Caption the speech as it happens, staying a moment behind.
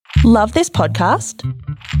Love this podcast?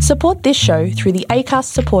 Support this show through the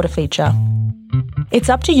Acast supporter feature. It's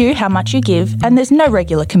up to you how much you give, and there's no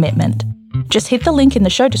regular commitment. Just hit the link in the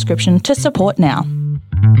show description to support now.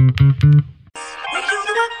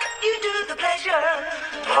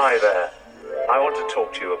 Hi there. I want to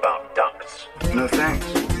talk to you about ducks. No thanks.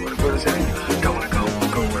 What does that mean? Don't want to go.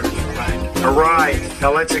 Go where it's right. A ride.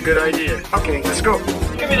 Now that's a good idea. Okay, let's go.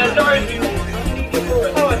 Give me that Dorothy.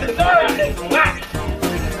 Oh, it's a Dorothy. Whack.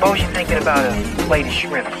 Suppose you're thinking about a plate of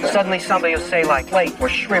shrimp. Suddenly somebody will say like plate or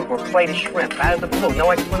shrimp or plate of shrimp. Out of the blue, no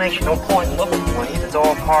explanation, no point looking for it. It's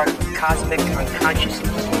all part of cosmic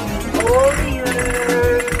unconsciousness. Oh,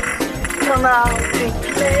 yeah. Come out and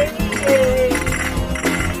play.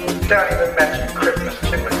 Don't even mention Christmas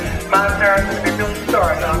chicken. My parents would be really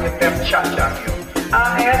sorry that I'll get them cha-cha you.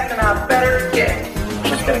 I asked and I better get.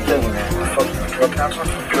 She's gonna kill you, man. Fuck you. Drug counselor?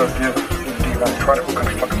 Drug dealer. I'm trying to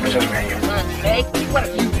fucking business man you. Make me? What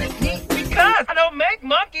if you make me? Because I don't make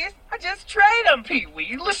monkeys. I just trade them,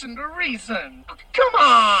 Pee-wee. Listen to reason. Come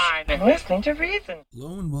on. I'm listening to reason.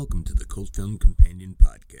 Hello and welcome to the Cult Film Companion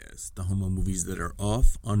Podcast, the home of movies that are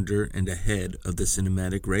off, under, and ahead of the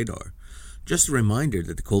cinematic radar. Just a reminder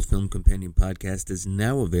that the Cult Film Companion Podcast is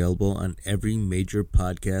now available on every major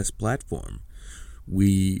podcast platform.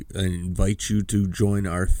 We invite you to join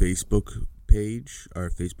our Facebook page, our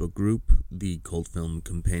Facebook group, the Cult Film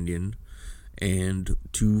Companion, and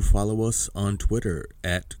to follow us on Twitter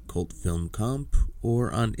at Cult Film Comp,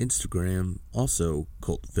 or on Instagram, also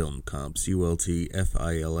Cult Film Comp,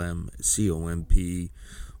 CULTFILMCOMP,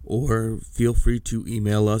 or feel free to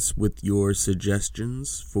email us with your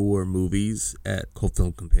suggestions for movies at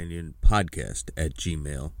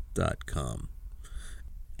cultfilmcompanionpodcast@gmail.com.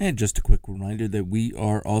 And just a quick reminder that we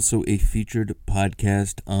are also a featured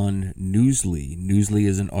podcast on Newsly. Newsly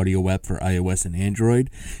is an audio app for iOS and Android.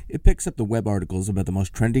 It picks up the web articles about the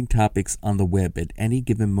most trending topics on the web at any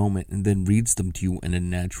given moment and then reads them to you in a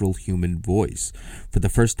natural human voice. For the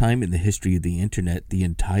first time in the history of the internet, the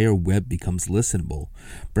entire web becomes listenable.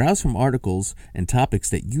 Browse from articles and topics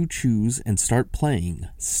that you choose and start playing.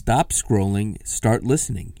 Stop scrolling, start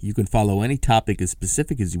listening. You can follow any topic as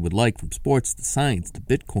specific as you would like, from sports to science to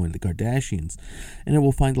Bitcoin, the Kardashians, and it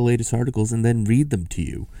will find the latest articles and then read them to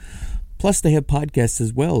you. Plus, they have podcasts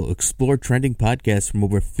as well. Explore trending podcasts from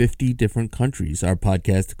over 50 different countries. Our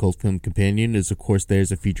podcast, The Cult Film Companion, is, of course,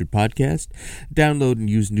 there's a featured podcast. Download and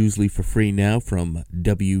use Newsly for free now from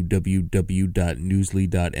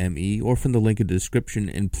www.newsly.me or from the link in the description.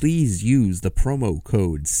 And please use the promo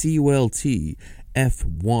code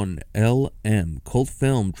CULTF1LM. Cult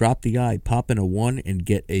Film, drop the I, pop in a 1, and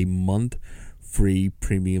get a month free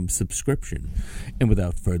premium subscription. And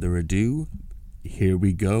without further ado, here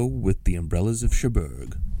we go with The Umbrellas of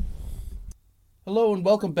Cherbourg. Hello and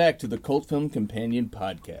welcome back to the Cult Film Companion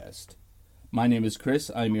Podcast. My name is Chris.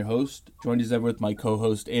 I'm your host. Joined as ever with my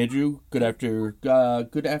co-host Andrew. Good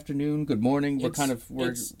afternoon, good morning.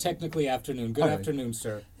 It's technically afternoon. Good afternoon,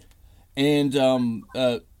 sir. And I'm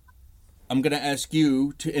going to ask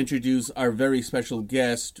you to introduce our very special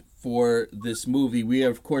guest for this movie. We are,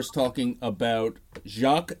 of course, talking about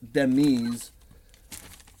Jacques Demy's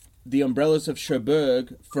The Umbrellas of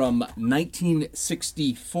Cherbourg from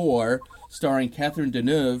 1964, starring Catherine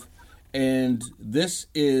Deneuve. And this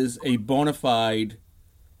is a bona fide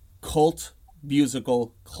cult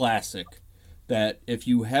musical classic that, if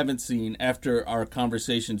you haven't seen after our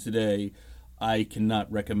conversation today, I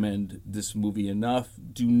cannot recommend this movie enough.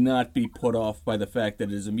 Do not be put off by the fact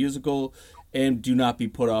that it is a musical, and do not be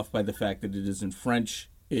put off by the fact that it is in French.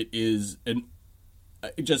 It is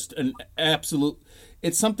just an absolute...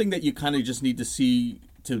 It's something that you kind of just need to see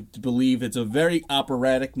to believe. It's a very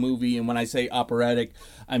operatic movie, and when I say operatic,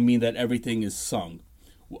 I mean that everything is sung.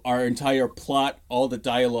 Our entire plot, all the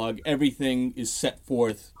dialogue, everything is set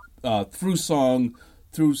forth through song,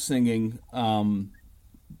 through singing,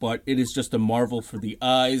 but it is just a marvel for the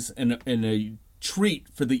eyes and a treat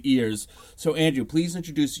for the ears. So, Andrew, please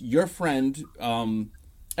introduce your friend,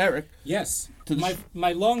 Eric. Yes,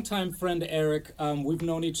 my longtime friend Eric. We've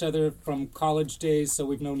known each other from college days, so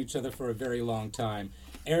we've known each other for a very long time.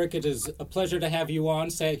 Eric, it is a pleasure to have you on.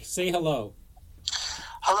 Say hello.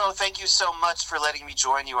 Hello, thank you so much for letting me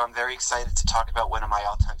join you. I'm very excited to talk about one of my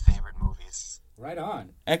all-time favorite movies. Right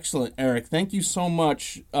on. Excellent, Eric. Thank you so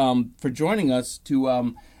much for joining us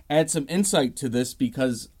to add some insight to this,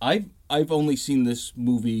 because I've only seen this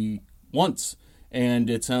movie once, and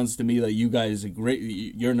it sounds to me that you guys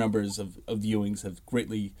your numbers of viewings have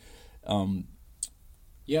greatly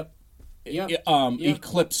Yep.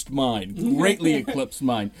 eclipsed mine, greatly eclipsed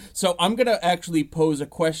mine. So I'm going to actually pose a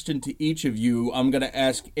question to each of you. I'm going to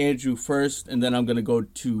ask Andrew first, and then I'm going to go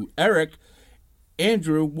to Eric.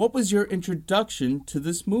 Andrew, what was your introduction to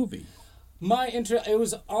this movie? It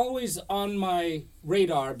was always on my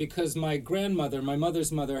radar because my grandmother, my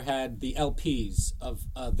mother's mother, had the LPs of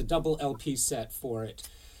the double LP set for it.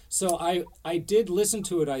 So I did listen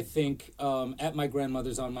to it, I think, at my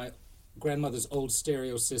grandmother's on my grandmother's old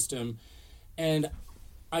stereo system. And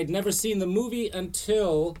I'd never seen the movie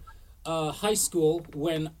until high school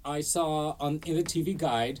when I saw in the TV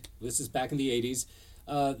guide, this is back in the 80s,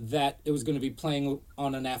 that it was going to be playing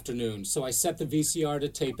on an afternoon. So I set the VCR to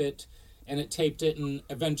tape it, and it taped it, and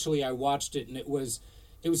eventually I watched it, and it was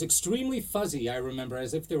extremely fuzzy, I remember,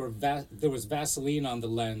 as if there was Vaseline on the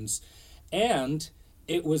lens, and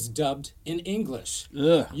it was dubbed in English.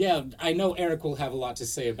 Ugh. Yeah, I know Eric will have a lot to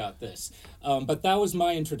say about this, but that was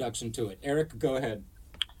my introduction to it. Eric, go ahead.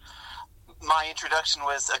 My introduction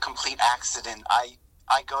was a complete accident.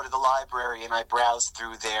 I go to the library and I browse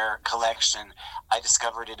through their collection. I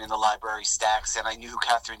discovered it in the library stacks, and I knew who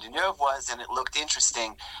Catherine Deneuve was, and it looked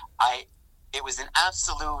interesting. It was an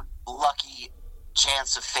absolute lucky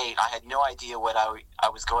chance of fate. I had no idea what I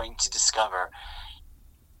was going to discover.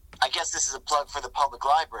 I guess this is a plug for the public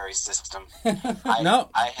library system.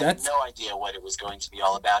 I had no idea what it was going to be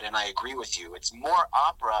all about, and I agree with you. It's more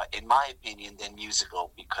opera, in my opinion, than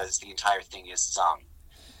musical, because the entire thing is sung.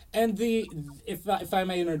 And if I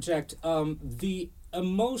may interject, the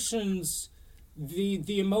emotions,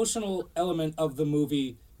 the emotional element of the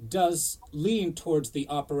movie does lean towards the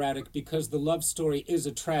operatic because the love story is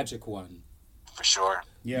a tragic one. For sure.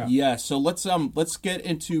 Yeah. Yeah. So let's get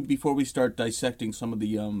into, before we start dissecting some of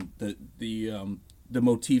the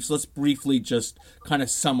motifs. Let's briefly just kind of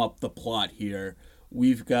sum up the plot here.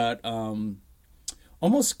 We've got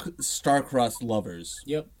almost star-crossed lovers.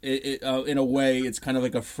 Yep. In a way, it's kind of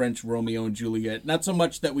like a French Romeo and Juliet. Not so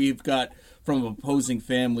much that we've got from opposing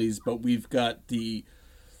families, but we've got the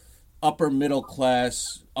upper middle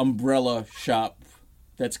class umbrella shop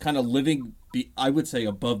that's kind of living, I would say,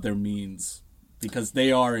 above their means because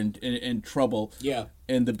they are in trouble. Yeah.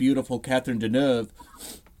 And the beautiful Catherine Deneuve,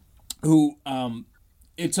 who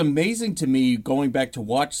it's amazing to me going back to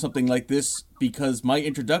watch something like this because my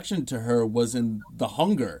introduction to her was in The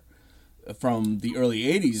Hunger from the early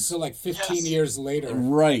 80s. So like 15 years later.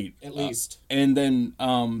 Right. At least. And then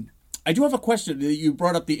I do have a question. You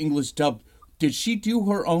brought up the English dub. Did she do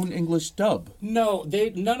her own English dub? No,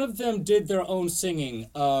 none of them did their own singing.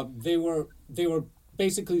 They were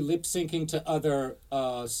basically lip syncing to other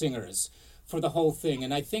singers for the whole thing.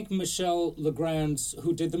 And I think Michel Legrand's,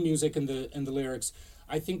 who did the music and the lyrics,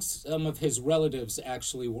 I think some of his relatives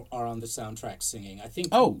actually are on the soundtrack singing. I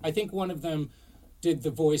think one of them did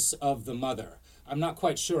the voice of the mother. I'm not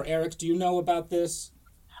quite sure. Eric, do you know about this?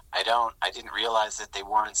 I don't. I didn't realize that they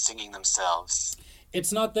weren't singing themselves.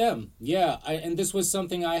 It's not them. Yeah, and this was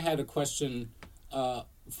something I had a question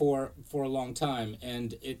for a long time,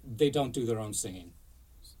 and they don't do their own singing.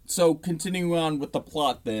 So continuing on with the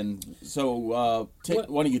plot, then. So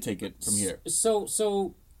why don't you take it from here?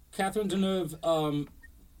 So Catherine Deneuve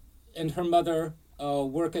and her mother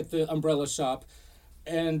work at the umbrella shop,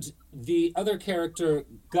 and the other character,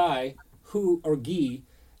 Guy, who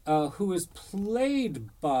is played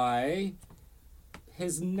by,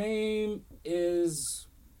 his name is,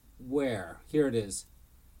 here it is,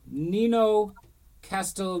 Nino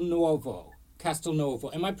Castelnuovo.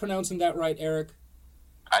 Am I pronouncing that right, Eric?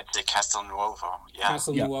 I'd say Castelnuovo, yeah.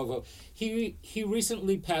 Castelnuovo. Yeah. He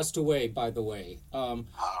recently passed away, by the way.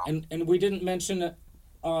 And we didn't mention it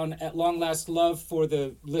on At Long Last Love for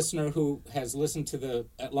the listener who has listened to the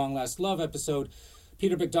At Long Last Love episode.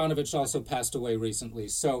 Peter Bogdanovich also passed away recently.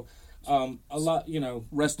 So a lot,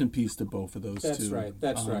 Rest in peace to both of those two.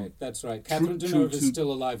 That's right. Catherine Deneuve is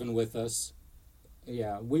still alive and with us.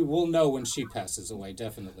 Yeah, we will know when she passes away,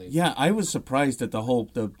 definitely. Yeah, I was surprised that the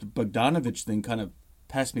Bogdanovich thing kind of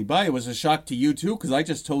passed me by. It was a shock to you too, because I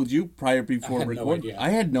just told you before recording. I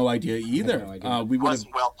had no idea either. It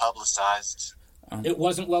wasn't well publicized. It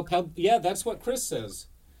wasn't well publicized. Yeah, that's what Chris says.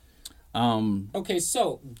 Okay,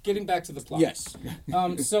 so getting back to the plot. Yes.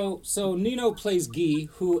 So Nino plays Guy,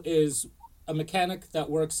 who is a mechanic that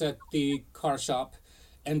works at the car shop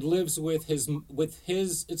and lives with his.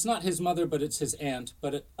 It's not his mother, but it's his aunt,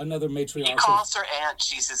 but another matriarch. He calls her aunt.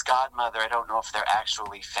 She's his godmother. I don't know if they're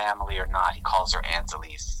actually family or not. He calls her Aunt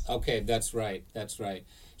Elise. Okay, that's right.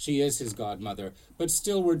 She is his godmother, but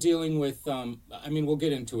still, we're dealing with. We'll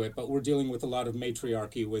get into it, but we're dealing with a lot of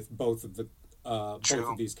matriarchy with both of the. Both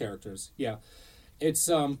of these characters. Yeah. It's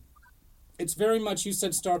It's very much, you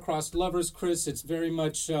said star-crossed lovers, Chris. It's very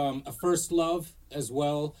much a first love as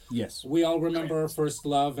well. Yes. We all remember our first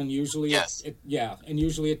love, and usually Yes. it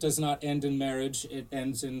does not end in marriage. It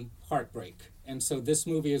ends in heartbreak. And so this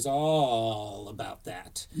movie is all about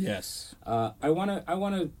that. Yes. I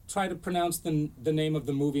wanna try to pronounce the name of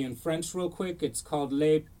the movie in French real quick. It's called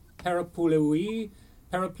Les Parapluies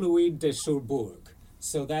de Cherbourg.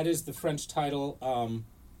 So that is the French title,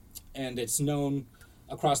 and it's known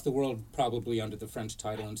across the world probably under the French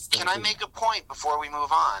title. Can I make a point before we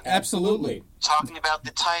move on? Absolutely. Talking about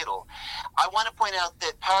the title, I want to point out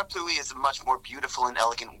that parapluie is a much more beautiful and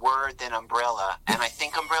elegant word than umbrella, and I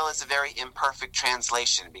think umbrella is a very imperfect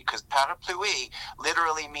translation because parapluie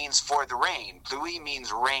literally means for the rain. Pluie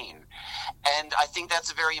means rain, and I think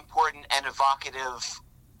that's a very important and evocative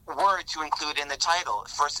word to include in the title.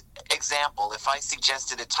 For example, if I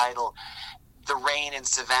suggested a title, The Rain in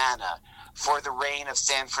Savannah, For the Rain of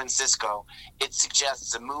San Francisco, it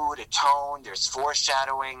suggests a mood, a tone, there's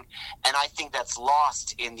foreshadowing, and I think that's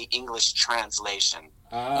lost in the English translation.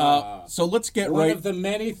 So let's get One right. of the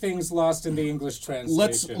many things lost in the English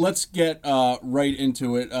translation. Let's get right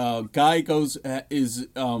into it. Guy is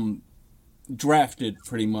drafted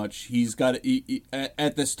pretty much. He's got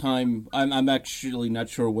at this time. I'm actually not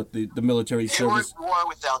sure what the military They were service. at war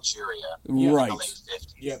with Algeria Right. in the late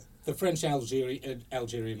 50s. Yeah, the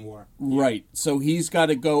French-Algerian War. Right. So he's got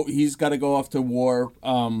to go. He's got to go off to war.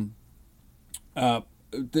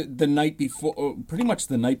 The night before, pretty much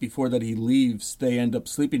the night before that he leaves, they end up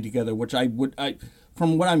sleeping together, which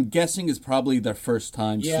from what I'm guessing, is probably their first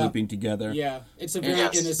time sleeping together. Yeah, it's a very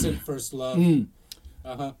innocent first love.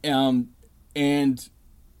 And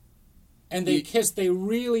they kiss. They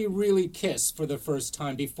really, really kiss for the first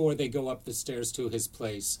time before they go up the stairs to his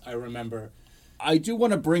place. I remember. I do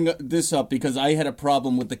want to bring this up because I had a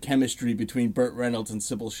problem with the chemistry between Burt Reynolds and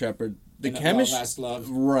Sybil Shepherd. The chemistry, Last Love,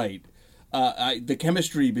 right? The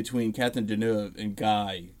chemistry between Catherine Deneuve and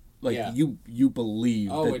Guy, you believe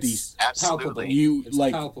that these Absolutely. It's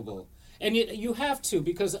palpable, and you have to,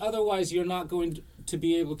 because otherwise you're not going to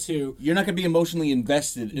be able to. You're not going to be emotionally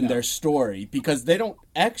invested in their story because they don't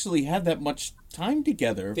actually have that much time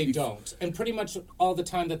together. They don't, and pretty much all the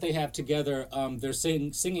time that they have together, they're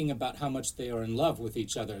singing about how much they are in love with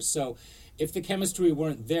each other. So, if the chemistry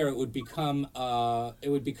weren't there, it would become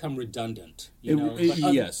redundant.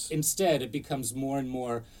 Yes. Instead, it becomes more and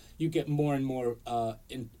more. You get more and more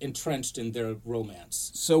entrenched in their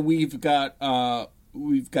romance. So we've got Guy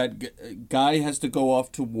has to go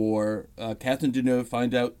off to war. Catherine Deneuve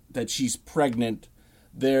find out that she's pregnant.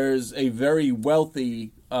 There's a very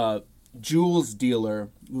wealthy jewels dealer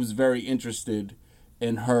who's very interested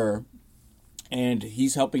in her, and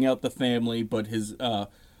he's helping out the family, but his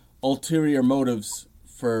ulterior motives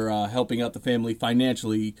for helping out the family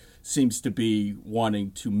financially seems to be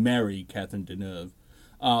wanting to marry Catherine Deneuve,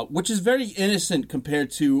 which is very innocent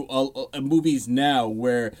compared to movies now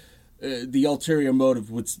where the ulterior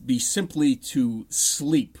motive would be simply to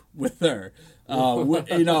sleep with her.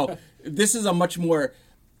 This is a much more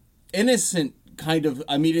innocent kind of.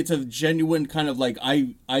 I mean, it's a genuine kind of like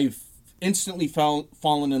I've instantly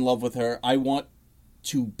fallen in love with her. I want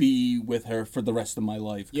to be with her for the rest of my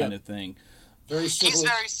life, kind of thing. He's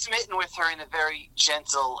very smitten with her in a very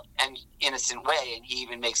gentle and innocent way, and he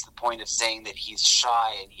even makes the point of saying that he's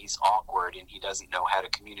shy and he's awkward and he doesn't know how to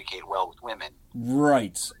communicate well with women.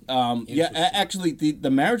 Right. Actually, the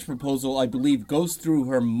marriage proposal, I believe, goes through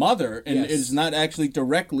her mother and is not actually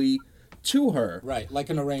directly to her. Right, like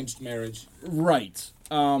an arranged marriage. Right.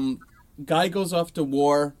 Guy goes off to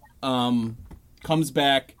war, comes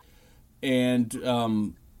back,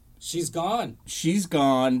 and she's gone. She's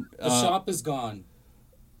gone. The shop is gone.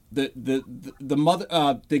 The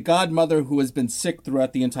mother, the godmother, who has been sick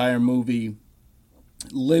throughout the entire movie,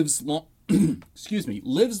 lives long.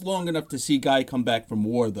 Lives long enough to see Guy come back from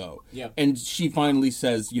war, though. Yeah. And she finally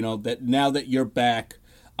says, that now that you're back,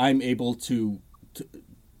 I'm able to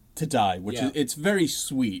die, which is, it's very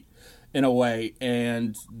sweet in a way.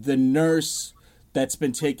 And the nurse that's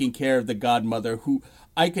been taking care of the godmother, who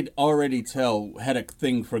I could already tell had a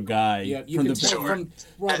thing for Guy. Yeah, you can tell from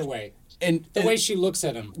right away. And the way she looks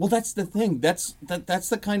at him. Well, that's the thing. That's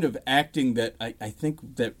the kind of acting that I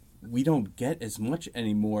think that we don't get as much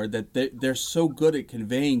anymore. That they're so good at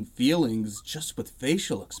conveying feelings just with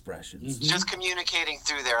facial expressions. Mm-hmm. Just communicating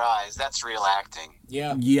through their eyes. That's real acting.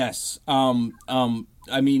 Yeah. Yes. I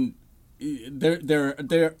mean,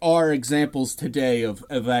 there are examples today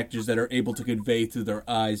of actors that are able to convey through their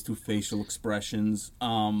eyes, through facial expressions.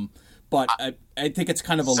 But I think it's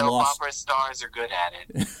kind of a soap lost. Opera stars are good at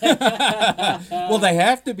it. Well, they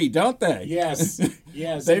have to be, don't they? Yes.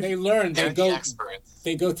 Yes, and they learn. They're the experts.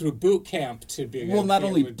 They go through boot camp to be. Well, not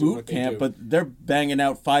only boot camp, but they're banging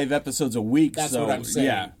out 5 episodes a week. That's so, what I'm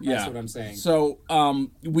saying. Yeah. That's what I'm saying. So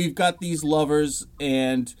we've got these lovers,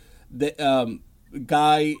 and the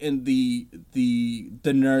guy and the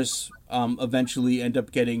nurse eventually end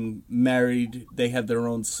up getting married. They have their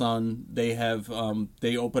own son. They have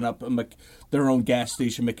they open up their own gas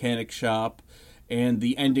station mechanic shop. And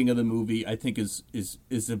the ending of the movie, I think, is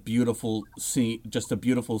a beautiful scene, just a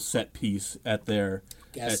beautiful set piece at their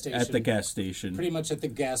at the gas station. Pretty much at the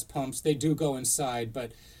gas pumps. They do go inside,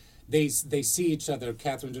 but they see each other.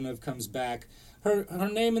 Catherine Deneuve comes back. Her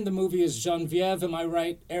name in the movie is Geneviève. Am I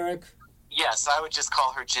right, Eric? Yes, I would just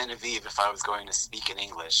call her Genevieve if I was going to speak in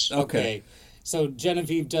English. Okay. So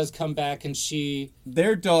Genevieve does come back, and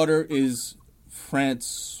their daughter is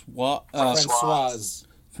Françoise,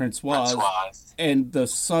 and the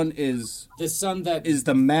son is that is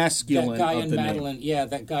the masculine that guy of in the Madeline. name. Yeah,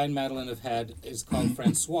 that guy in Madeline have had is called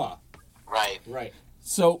Francois. Right.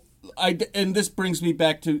 So and this brings me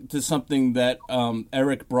back to something that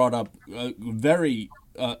Eric brought up. A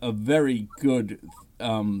very good.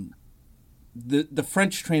 The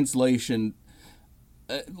French translation.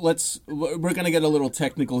 We're going to get a little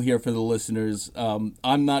technical here for the listeners.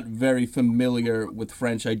 I'm not very familiar with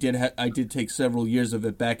French. I did take several years of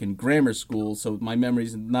it back in grammar school, so my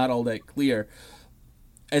memory's not all that clear.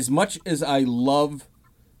 As much as I love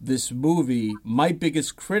this movie, my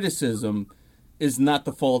biggest criticism is not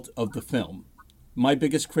the fault of the film. My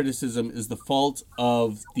biggest criticism is the fault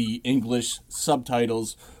of the English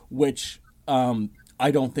subtitles, which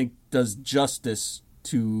I don't think does justice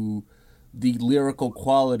to the lyrical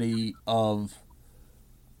quality of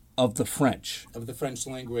the French. Of the French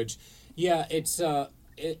language. Yeah, it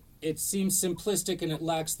seems simplistic, and it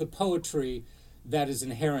lacks the poetry that is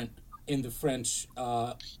inherent in the French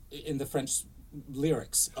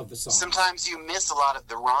lyrics of the song. Sometimes you miss a lot of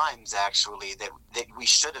the rhymes, actually, that we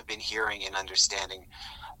should have been hearing and understanding.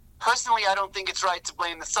 Personally, I don't think it's right to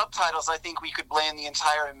blame the subtitles. I think we could blame the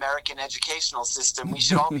entire American educational system. We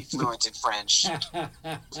should all be fluent in French.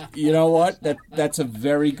 You know what? That's a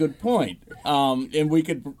very good point. And we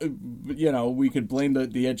could blame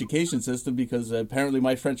the education system because apparently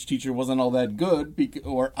my French teacher wasn't all that good,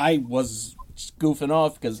 or I was goofing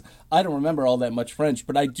off because I don't remember all that much French.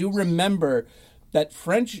 But I do remember that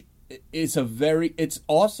French is it's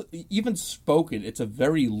also, even spoken, it's a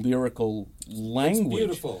very lyrical language. It's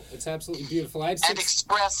beautiful. It's absolutely beautiful. And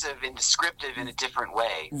expressive and descriptive in a different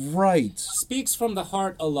way. Right. Speaks from the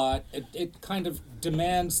heart a lot. It kind of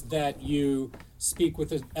demands that you speak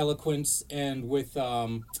with eloquence and with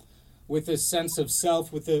a sense of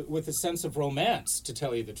self, with a sense of romance, to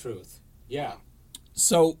tell you the truth. Yeah.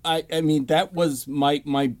 So, I mean, that was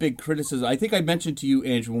my big criticism. I think I mentioned to you,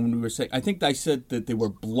 Andrew, when we were saying, I think I said that they were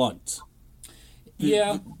blunt.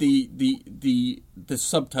 The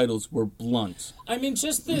subtitles were blunt. I mean,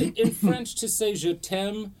 just in French to say je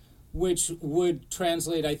t'aime, which would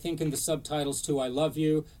translate, I think, in the subtitles to I love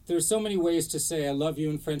you. There's so many ways to say I love you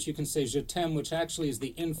in French. You can say je t'aime, which actually is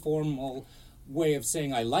the informal way of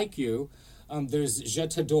saying I like you. There's je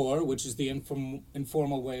t'adore, which is the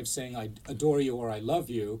informal way of saying I adore you or I love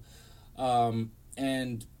you.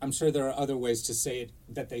 And I'm sure there are other ways to say it,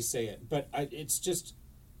 that they say it. But it's just,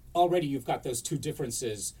 already you've got those two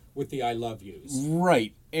differences with the I love yous.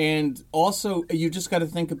 Right. And also, you just got to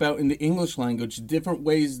think about, in the English language, different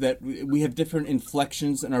ways that we have different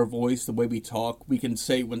inflections in our voice, the way we talk. We can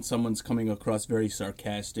say when someone's coming across very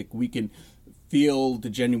sarcastic. We can feel the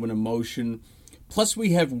genuine emotion. Plus,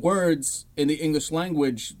 we have words in the English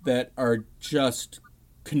language that are just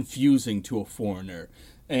confusing to a foreigner.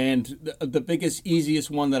 And the biggest,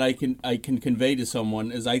 easiest one that I can convey to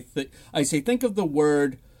someone is I say, think of the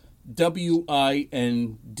word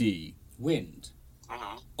W-I-N-D. Wind.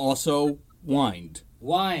 Also, wind.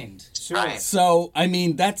 Wind, sure. So, I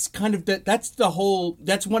mean, that's kind of that's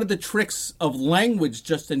one of the tricks of language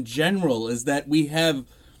just in general, is that we have,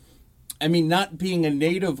 I mean, not being a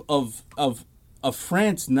native of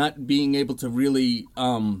France, not being able to really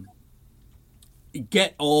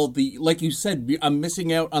get all the, like you said, I'm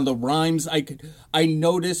missing out on the rhymes. I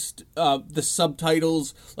noticed the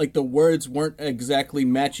subtitles, like the words weren't exactly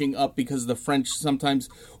matching up because the French sometimes,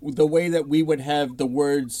 the way that we would have the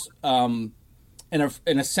words in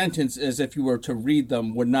a sentence as if you were to read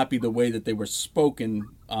them would not be the way that they were spoken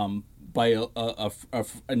by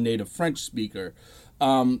a native French speaker.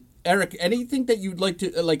 Eric, anything that you'd like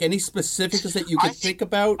to, like any specifics that you could think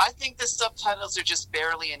about? I think the subtitles are just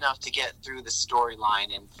barely enough to get through the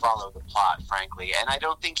storyline and follow the plot, frankly. And I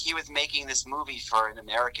don't think he was making this movie for an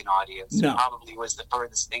American audience. No. It probably was the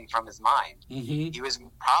furthest thing from his mind. Mm-hmm. He was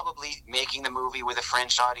probably making the movie with a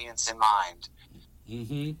French audience in mind.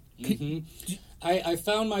 Mm-hmm. Mm-hmm. I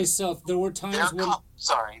found myself, there were times when...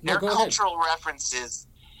 There are go ahead. cultural references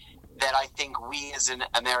that I think we as an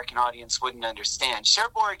American audience wouldn't understand.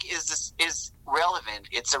 Cherbourg is relevant.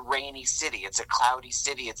 It's a rainy city. It's a cloudy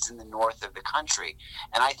city. It's in the north of the country.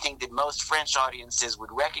 And I think that most French audiences would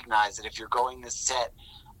recognize that if you're going to set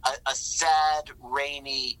a sad,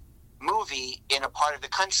 rainy movie in a part of the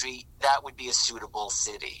country, that would be a suitable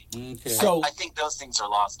city. Okay. So I think those things are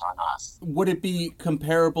lost on us. would it be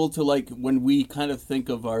comparable to like when we kind of think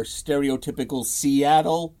of our stereotypical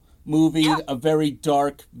Seattle movie, Yeah. a very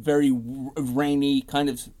dark, very rainy kind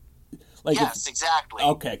of like? Yes, exactly.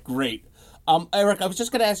 Okay, great. Eric, I was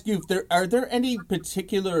just going to ask you if are there any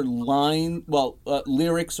particular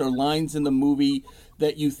lyrics or lines in the movie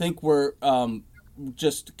that you think were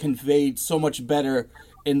just conveyed so much better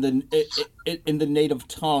in the native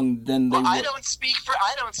tongue than they were? I don't speak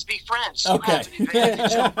French. Okay. You have an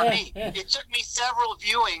advantage over me. It took me several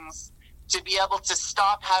viewings to be able to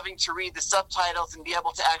stop having to read the subtitles and be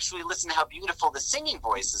able to actually listen to how beautiful the singing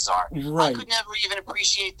voices are. Right. I could never even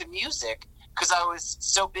appreciate the music because I was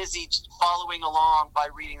so busy following along by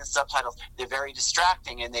reading the subtitles. They're very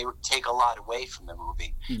distracting and they take a lot away from the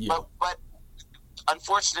movie. Yeah. But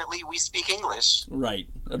unfortunately, we speak English. Right.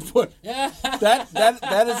 That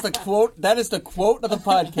is the quote. That is the quote of the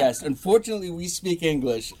podcast. Unfortunately, we speak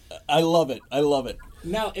English. I love it.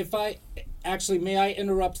 Now, may I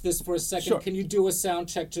interrupt this for a second? Sure. Can you do a sound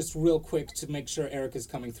check just real quick to make sure Eric is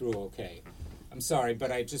coming through okay? I'm sorry,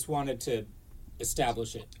 but I just wanted to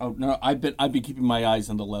establish it. Oh no, I've been keeping my eyes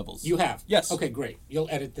on the levels. You have? Yes. Okay, great. You'll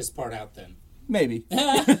edit this part out then. Maybe.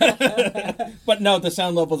 But no, the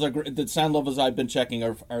sound levels are great. The sound levels I've been checking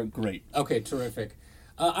are great. Okay, terrific.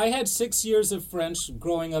 I had 6 years of French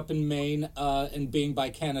growing up in Maine and being by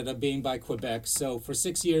Canada, being by Quebec. So for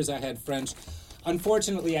 6 years I had French.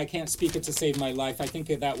 Unfortunately, I can't speak it to save my life. I think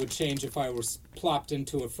that would change if I were plopped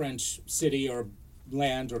into a French city or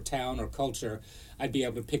land or town or culture. I'd be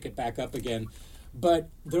able to pick it back up again. But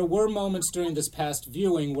there were moments during this past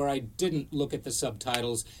viewing where I didn't look at the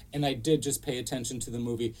subtitles and I did just pay attention to the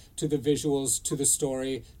movie, to the visuals, to the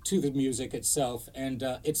story, to the music itself. And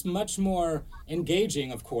it's much more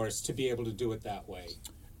engaging, of course, to be able to do it that way.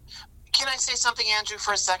 Can I say something, Andrew,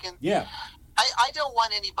 for a second? Yeah. I don't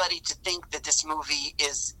want anybody to think that this movie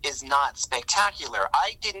is not spectacular.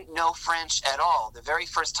 I didn't know French at all. The very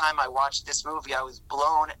first time I watched this movie, I was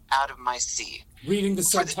blown out of my seat. Reading the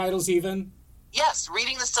subtitles even? Yes,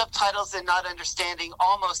 reading the subtitles and not understanding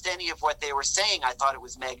almost any of what they were saying, I thought it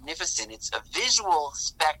was magnificent. It's a visual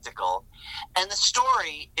spectacle, and the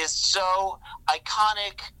story is so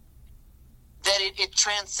iconic that it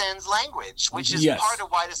transcends language, which is part of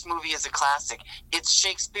why this movie is a classic. It's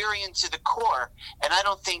Shakespearean to the core, and I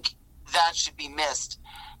don't think that should be missed,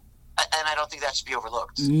 and I don't think that should be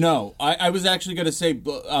overlooked. No, I was actually going to say,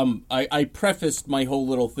 I prefaced my whole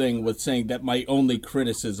little thing with saying that my only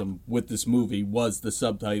criticism with this movie was the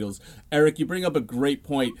subtitles. Eric, you bring up a great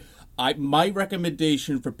point. My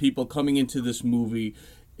recommendation for people coming into this movie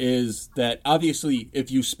is that, obviously,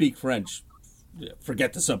 if you speak French,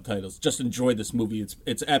 forget the subtitles. Just enjoy this movie.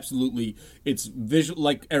 It's absolutely, it's visual.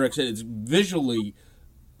 Like Eric said, it's visually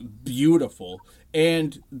beautiful,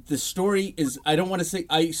 and the story is. I don't want to say.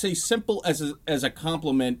 I say simple as a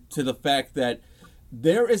compliment to the fact that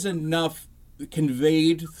there is enough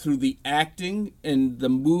conveyed through the acting and the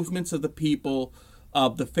movements of the people,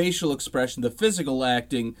 the facial expression, the physical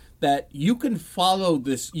acting, that you can follow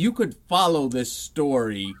this. You could follow this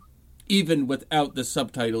story even without the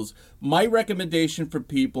subtitles. My recommendation for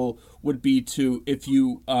people would be to, if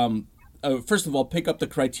you, first of all, pick up the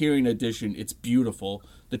Criterion edition. It's beautiful.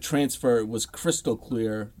 The transfer was crystal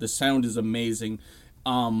clear. The sound is amazing.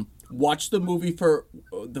 Watch the movie for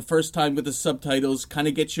the first time with the subtitles. Kind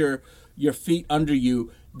of get your feet under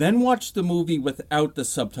you. Then watch the movie without the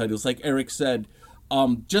subtitles. Like Eric said,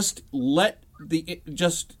 just let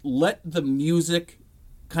the music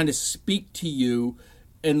kind of speak to you,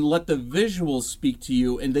 and let the visuals speak to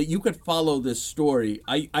you, and that you could follow this story.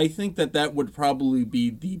 I think that would probably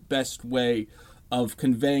be the best way of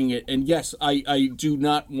conveying it. And yes, I do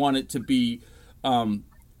not want it to be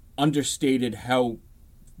understated how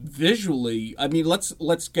visually, I mean,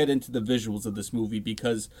 let's get into the visuals of this movie,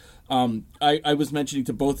 because I was mentioning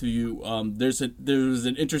to both of you, there was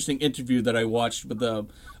an interesting interview that I watched with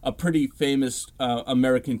a pretty famous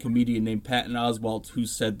American comedian named Patton Oswalt, who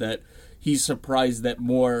said that he's surprised that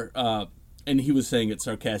more, and he was saying it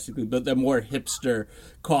sarcastically, but that more hipster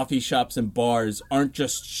coffee shops and bars aren't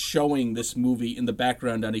just showing this movie in the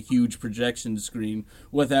background on a huge projection screen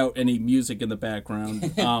without any music in the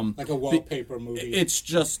background. Like a wallpaper movie. It's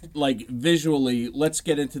just like visually, let's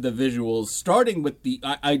get into the visuals, starting with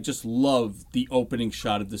I just love the opening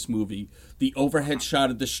shot of this movie. The overhead shot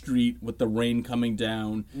of the street with the rain coming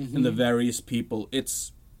down and the various people.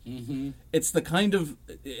 It's the kind of,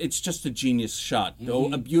 it's just a genius shot,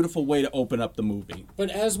 a beautiful way to open up the movie. But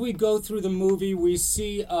as we go through the movie, we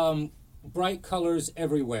see bright colors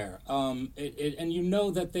everywhere, and you know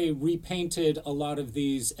that they repainted a lot of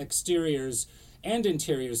these exteriors and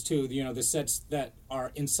interiors too. You know, the sets that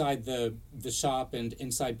are inside the shop and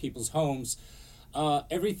inside people's homes.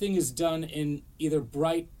 Everything is done in either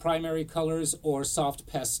bright primary colors or soft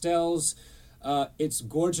pastels. It's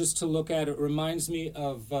gorgeous to look at. It reminds me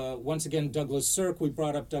of, once again, Douglas Sirk. We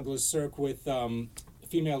brought up Douglas Sirk with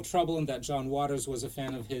Female Trouble, and that John Waters was a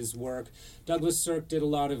fan of his work. Douglas Sirk did a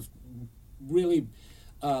lot of really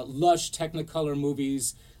lush Technicolor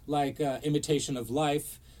movies like Imitation of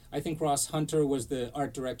Life. I think Ross Hunter was the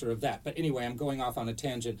art director of that. But anyway, I'm going off on a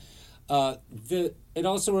tangent. It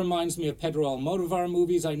also reminds me of Pedro Almodovar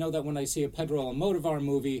movies. I know that when I see a Pedro Almodovar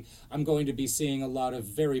movie, I'm going to be seeing a lot of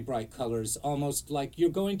very bright colors, almost like you're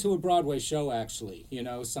going to a Broadway show, actually, you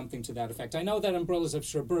know, something to that effect. I know that Umbrellas of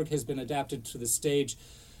Cherbourg has been adapted to the stage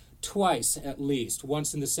twice, at least,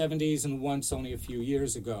 once in the 70s and once only a few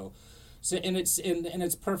years ago. So, and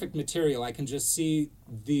it's perfect material. I can just see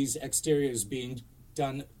these exteriors being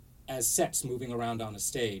done as sets moving around on a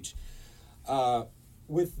stage.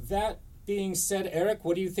 With that being said, Eric,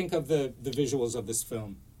 what do you think of the visuals of this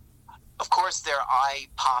film? Of course, they're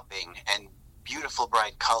eye-popping and beautiful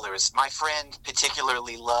bright colors. My friend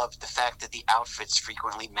particularly loved the fact that the outfits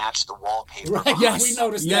frequently match the wallpaper. Right, yes, we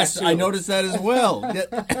noticed that too. I noticed that as well.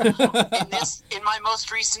 In my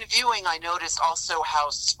most recent viewing, I noticed also how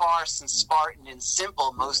sparse and Spartan and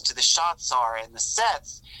simple most of the shots are and the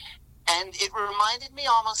sets. And it reminded me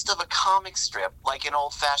almost of a comic strip, like an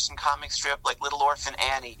old-fashioned comic strip, like Little Orphan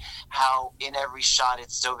Annie, how in every shot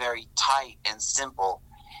it's so very tight and simple.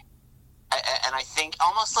 And I think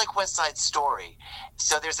almost like West Side Story.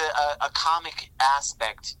 So there's a comic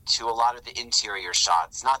aspect to a lot of the interior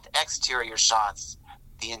shots, not the exterior shots,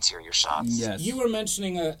 the interior shots. Yes. You were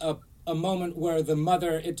mentioning a moment where the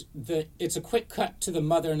mother, it's a quick cut to the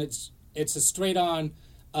mother, and it's a straight-on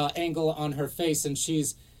angle on her face, and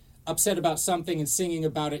she's upset about something and singing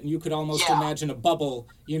about it, and you could almost imagine a bubble,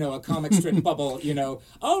 you know, a comic strip bubble, you know.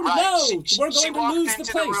 Oh, right. No, we're going to lose the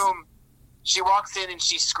place. She walks in and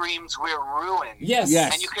she screams, "We're ruined!" Yes.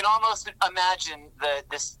 And you can almost imagine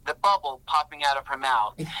the bubble popping out of her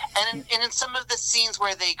mouth. And in some of the scenes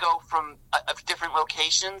where they go from different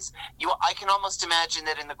locations, I can almost imagine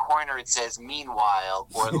that in the corner it says "meanwhile"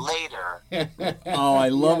 or "later." Oh, I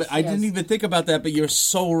love it. I didn't even think about that, but you're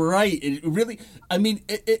so right. It really, I mean,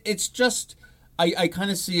 it's just, I kind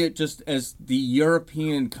of see it just as the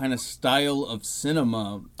European kind of style of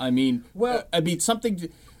cinema. I mean, something.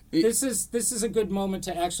 This is a good moment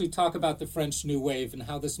to actually talk about the French New Wave and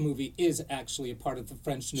how this movie is actually a part of the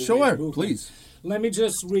French New Wave movement. Sure, please. Let me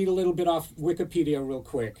just read a little bit off Wikipedia real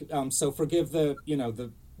quick. So forgive the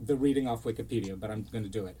reading off Wikipedia, but I'm going to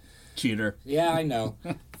do it. Cheater. Yeah, I know.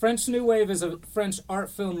 French New Wave is a French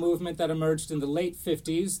art film movement that emerged in the late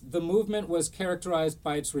 50s. The movement was characterized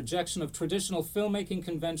by its rejection of traditional filmmaking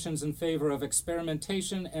conventions in favor of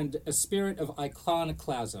experimentation and a spirit of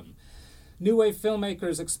iconoclasm. New Wave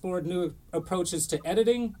filmmakers explored new approaches to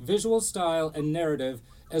editing, visual style, and narrative,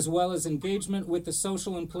 as well as engagement with the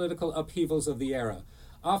social and political upheavals of the era,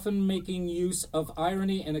 often making use of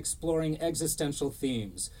irony and exploring existential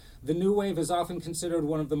themes. The New Wave is often considered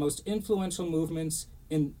one of the most influential movements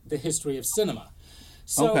in the history of cinema.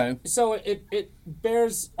 So it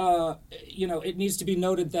bears, it needs to be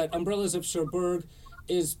noted that Umbrellas of Cherbourg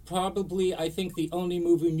is probably, I think, the only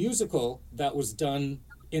movie musical that was done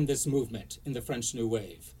in this movement, in the French New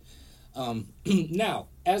Wave. Now,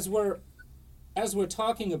 as we're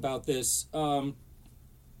talking about this,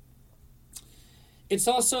 it's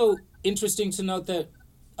also interesting to note that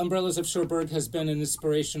Umbrellas of Cherbourg has been an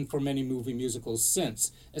inspiration for many movie musicals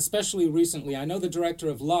since, especially recently. I know the director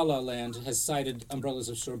of La La Land has cited Umbrellas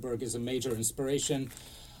of Cherbourg as a major inspiration.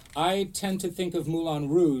 I tend to think of Moulin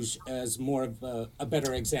Rouge as more of a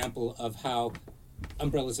better example of how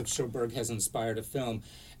Umbrellas of Cherbourg has inspired a film.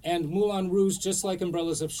 And Moulin Rouge, just like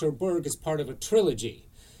Umbrellas of Cherbourg, is part of a trilogy.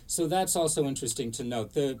 So that's also interesting to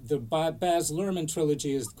note. The Baz Luhrmann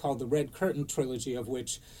trilogy is called the Red Curtain trilogy, of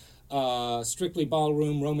which Strictly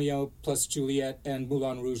Ballroom, Romeo plus Juliet, and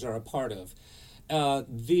Moulin Rouge are a part of.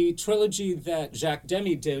 The trilogy that Jacques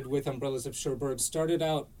Demy did with Umbrellas of Cherbourg started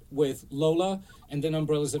out with Lola, and then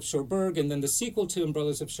Umbrellas of Cherbourg, and then the sequel to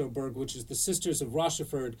Umbrellas of Cherbourg, which is The Sisters of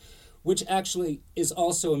Rochefort, which actually is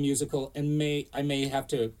also a musical, and I may have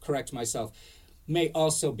to correct myself, may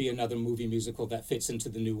also be another movie musical that fits into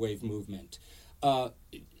the New Wave movement.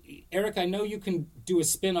 Eric, I know you can do a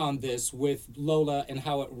spin on this with Lola and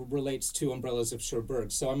how it relates to Umbrellas of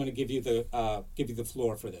Cherbourg, so I'm going to give you the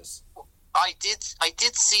floor for this. I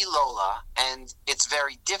did see Lola, and it's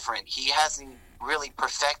very different. He hasn't really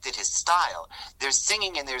perfected his style. There's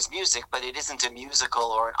singing and there's music, but it isn't a musical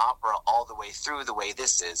or an opera all the way through the way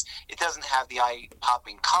this is. It doesn't have the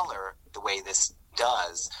eye-popping color the way this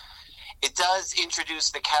does. It does introduce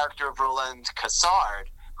the character of Roland Cassard,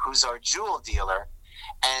 who's our jewel dealer,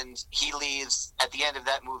 and he leaves, at the end of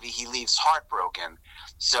that movie, he leaves heartbroken.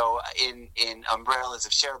 So in Umbrellas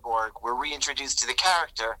of Cherbourg, we're reintroduced to the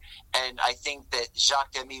character, and I think that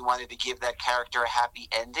Jacques Demy wanted to give that character a happy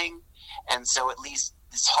ending, and so at least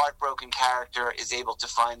this heartbroken character is able to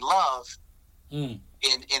find love in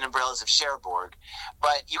Umbrellas of Cherbourg.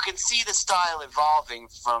 But you can see the style evolving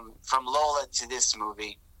from Lola to this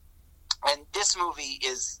movie, and this movie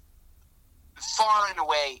is far and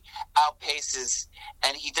away outpaces,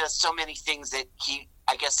 and he does so many things that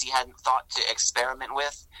I guess he hadn't thought to experiment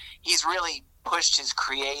with. He's really pushed his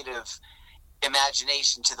creative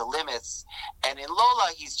imagination to the limits, and in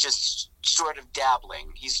Lola he's just sort of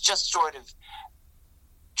dabbling. He's just sort of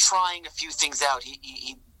trying a few things out.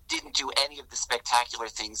 He didn't do any of the spectacular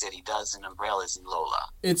things that he does in Umbrellas in Lola.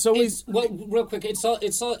 It's always real quick.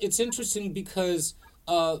 It's interesting because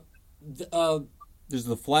there's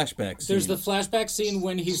the flashback scene. There's the flashback scene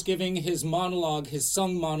when he's giving his monologue, his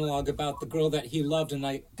sung monologue about the girl that he loved, and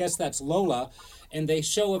I guess that's Lola. And they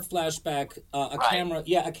show a flashback, a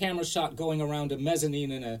camera shot going around a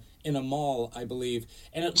mezzanine in a mall, I believe.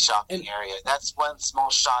 And shopping area. That's one small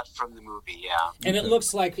shot from the movie, yeah. And it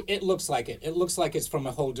looks like it. It looks like it's from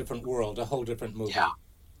a whole different world, a whole different movie. Yeah.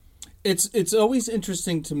 It's always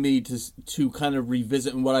interesting to me to kind of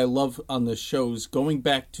revisit, and what I love on the shows, going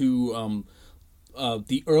back to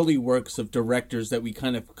the early works of directors that we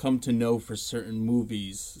kind of come to know for certain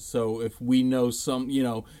movies. So if we know some,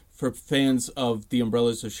 for fans of the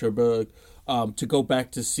Umbrellas of Cherbourg, to go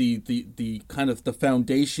back to see the kind of the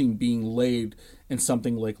foundation being laid in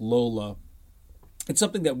something like Lola. It's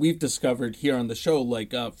something that we've discovered here on the show.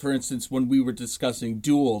 Like, for instance, when we were discussing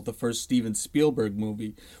Duel, the first Steven Spielberg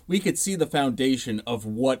movie, we could see the foundation of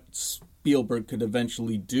what Spielberg could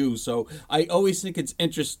eventually do. So I always think it's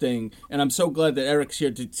interesting, and I'm so glad that Eric's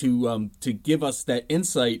here to give us that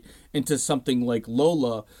insight into something like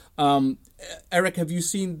Lola. Eric, have you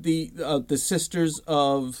seen the Sisters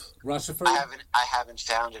of Rochefort? I haven't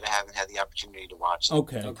found it. I haven't had the opportunity to watch it.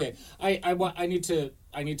 Okay.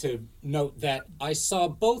 I need to note that I saw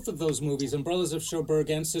both of those movies, Umbrellas of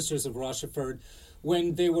Cherbourg and Sisters of Rochefort,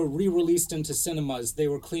 when they were re-released into cinemas. They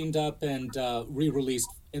were cleaned up and re-released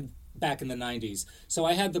back in the 90s. So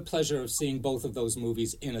I had the pleasure of seeing both of those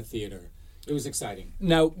movies in a theater. It was exciting.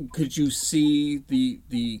 Now, could you see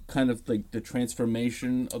the kind of like the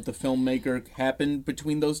transformation of the filmmaker happen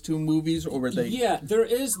between those two movies, or were they? Yeah, there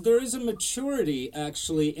is a maturity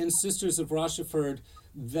actually in Sisters of Rochefort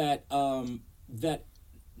that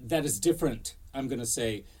is different, I'm going to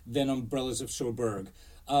say, than Umbrellas of Cherbourg.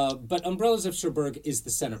 But Umbrellas of Cherbourg is the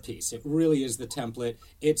centerpiece. It really is the template.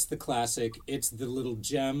 It's the classic. It's the little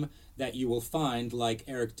gem that you will find, like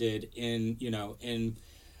Eric did in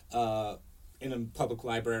a public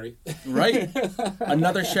library. Right.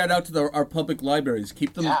 Another shout out to our public libraries.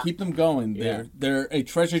 Keep them going. Yeah. They're a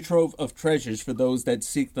treasure trove of treasures for those that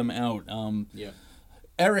seek them out.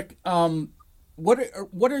 Eric, what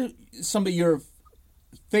are some of your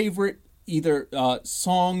favorite either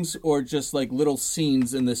songs or just like little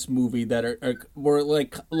scenes in this movie that were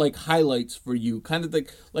like highlights for you? Kind of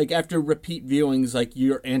like after repeat viewings, like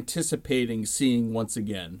you're anticipating seeing once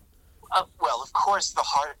again. Well, of course, the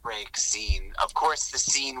heartbreak scene. Of course, the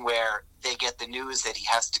scene where they get the news that he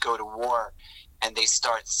has to go to war, and they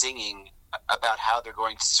start singing about how they're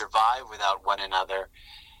going to survive without one another,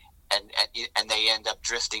 and they end up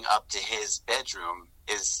drifting up to his bedroom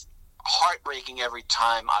is heartbreaking every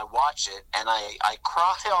time I watch it, and I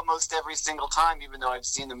cry almost every single time, even though I've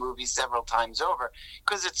seen the movie several times over,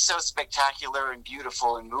 because it's so spectacular and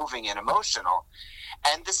beautiful and moving and emotional.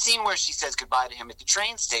 And the scene where she says goodbye to him at the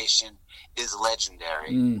train station is legendary.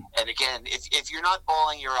 And again, if you're not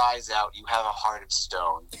bawling your eyes out, you have a heart of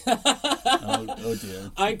stone. Oh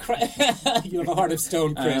dear. I cry. You have a heart of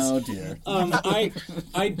stone, Chris. Oh dear.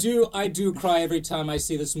 I do cry every time I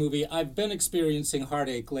see this movie. I've been experiencing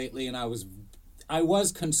heartache lately, and I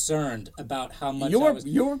was concerned about how much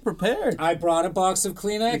you were prepared. I brought a box of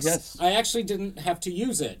Kleenex. Yes. I actually didn't have to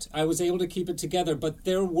use it. I was able to keep it together, but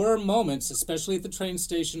there were moments, especially at the train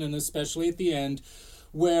station and especially at the end,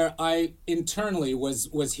 where I internally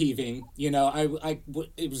was heaving. You know,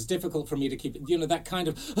 it was difficult for me to keep it. You know, that kind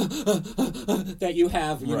of that you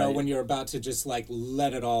have, you know, when you're about to just like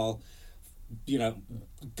let it all, you know,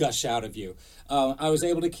 gush out of you. I was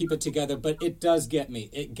able to keep it together, but it does get me.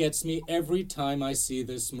 It gets me every time I see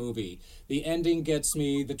this movie. The ending gets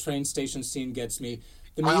me. The train station scene gets me.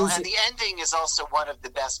 The music... and the ending is also one of the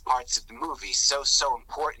best parts of the movie. So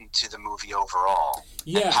important to the movie overall.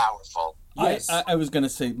 Yeah, and powerful. Yes. I was gonna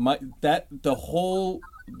say the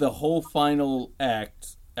whole final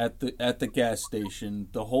act at the gas station,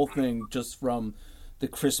 the whole thing, just from the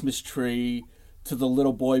Christmas tree to the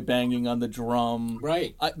little boy banging on the drum.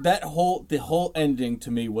 Right. The whole ending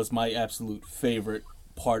to me was my absolute favorite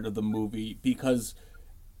part of the movie, because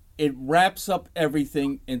it wraps up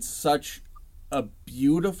everything in such a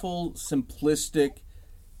beautiful, simplistic,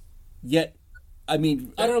 yet, I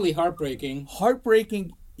mean, utterly heartbreaking,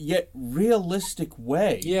 yet realistic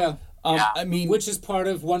way. Yeah. I mean, which is part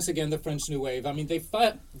of, once again, the French New Wave. I mean, they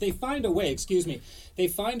find a way. Excuse me. They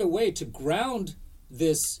find a way to ground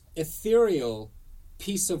this ethereal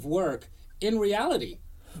piece of work in reality.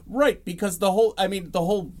 Right, because the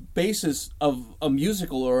whole basis of a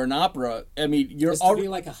musical or an opera, I mean, you're to be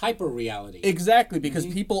like a hyper reality. Exactly, because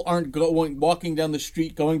people aren't walking down the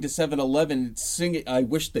street, going to 7-Eleven and singing. I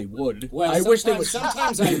wish they would. Well, I wish they would.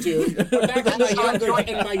 Sometimes I do. But back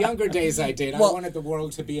in my younger days, I did. Well, I wanted the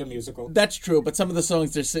world to be a musical. That's true, but some of the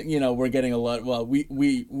songs they're singing, you know, we're getting a lot. Well,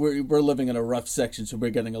 we're living in a rough section, so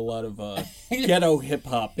we're getting a lot of ghetto hip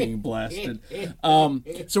hop being blasted.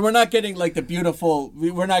 So we're not getting like the beautiful.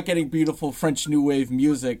 We're not getting beautiful French New Wave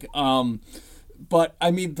music. But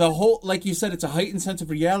I mean, the whole, like you said, it's a heightened sense of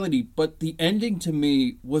reality. But the ending to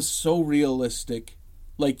me was so realistic.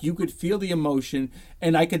 Like, you could feel the emotion,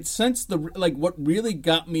 and I could sense what really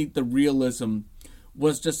got me the realism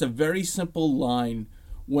was just a very simple line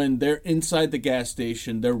when they're inside the gas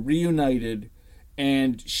station, they're reunited,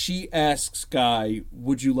 and she asks Guy,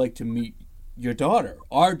 "Would you like to meet your daughter,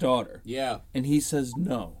 our daughter?" Yeah. And he says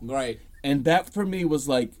no. Right. And that for me was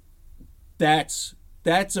like, that's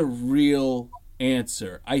a real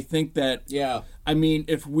answer. I think that, I mean,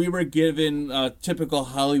 if we were given a typical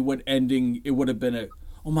Hollywood ending, it would have been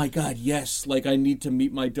oh my God, yes, like, I need to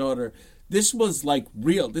meet my daughter. This was like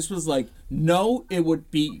real. This was like, no, it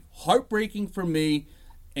would be heartbreaking for me,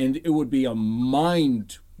 and it would be a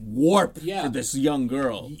mind warp for this young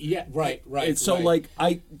girl. Yeah, right. And so like,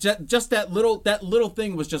 I just that little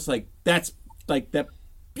thing was just like, that's like that.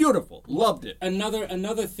 Beautiful. Loved it.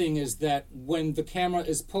 Another thing is that when the camera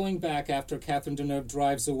is pulling back after Catherine Deneuve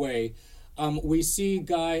drives away, we see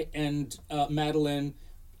Guy and Madeleine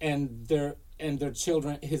and their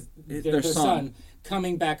children, their son,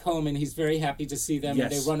 coming back home, and he's very happy to see them.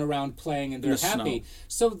 Yes. And they run around playing, and they're happy.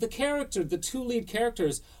 So the two lead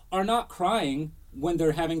characters are not crying when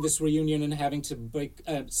they're having this reunion and having to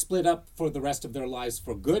split up for the rest of their lives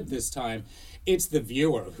for good this time. It's the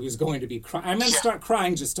viewer who's going to be crying. I'm going to start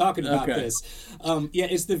crying just talking about this.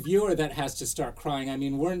 It's the viewer that has to start crying. I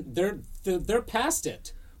mean, they're past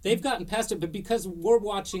it. They've gotten past it, but because we're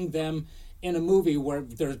watching them in a movie where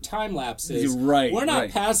there are time lapses, we're not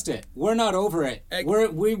past it. We're not over it.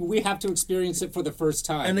 We have to experience it for the first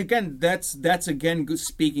time. And again, that's again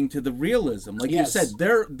speaking to the realism. Like you said,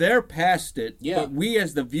 they're past it. Yeah. But we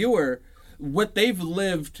as the viewer, what they've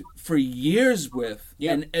lived for years with,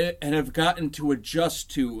 and have gotten to adjust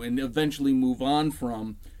to and eventually move on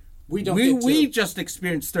from, we just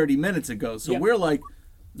experienced 30 minutes ago. So we're like,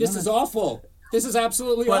 this is awful. This is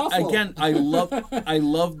absolutely awful. But again, I love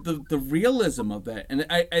the realism of that,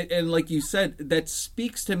 and like you said, that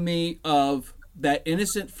speaks to me of that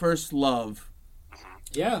innocent first love.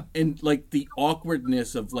 Yeah, and like the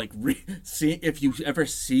awkwardness of like if you ever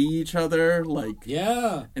see each other, like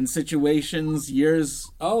in situations years.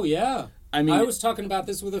 Oh yeah, I mean, I was talking about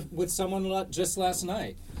this with someone just last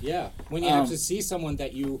night. Yeah, when you have to see someone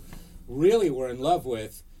that you really were in love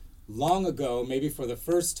with long ago, maybe for the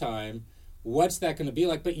first time, what's that going to be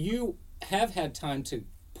like? But you have had time to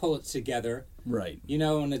pull it together. Right. You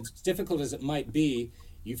know, and as difficult as it might be,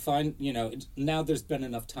 you find, you know, now there's been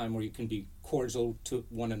enough time where you can be cordial to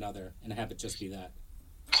one another and have it just be that.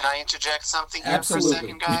 Can I interject something here Absolutely. for a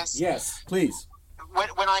second, guys? Yes. Please.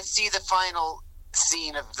 When I see the final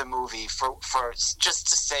scene of the movie, for just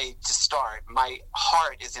to say, to start, my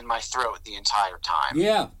heart is in my throat the entire time.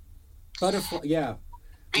 Yeah. Butterfly, yeah.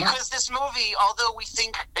 Because this movie, although we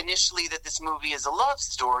think initially that this movie is a love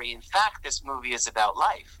story, in fact, this movie is about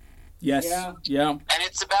life. Yes. Yeah. And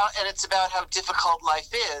it's about how difficult life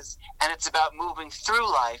is, and it's about moving through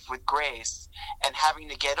life with grace and having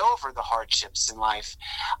to get over the hardships in life.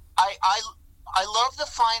 I love the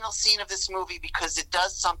final scene of this movie because it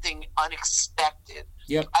does something unexpected.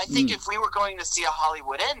 Yep. I think if we were going to see a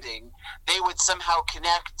Hollywood ending, they would somehow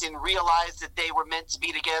connect and realize that they were meant to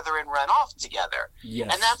be together and run off together.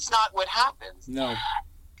 Yes. And that's not what happens. No.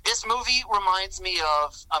 This movie reminds me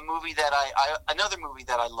of a movie that another movie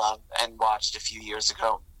that I loved and watched a few years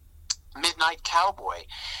ago, Midnight Cowboy,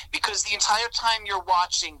 because the entire time you're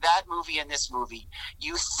watching that movie and this movie,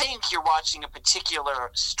 you think you're watching a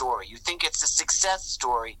particular story. You think it's a success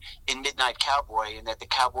story in Midnight Cowboy and that the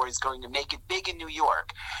cowboy is going to make it big in New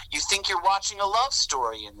York. You think you're watching a love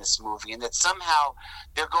story in this movie and that somehow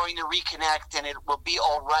they're going to reconnect and it will be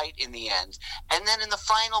all right in the end. And then in the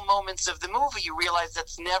final moments of the movie, you realize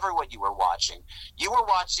that's never what you were watching. You were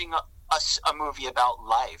watching a movie about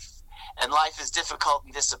life. And life is difficult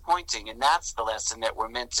and disappointing, and that's the lesson that we're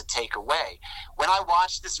meant to take away. When I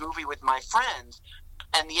watched this movie with my friend,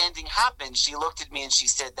 and the ending happened, she looked at me and she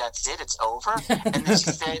said, "That's it, it's over." And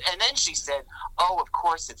then she said, "Oh, of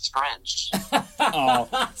course it's French." Oh,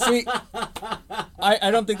 see,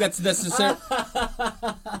 I don't think that's necessary.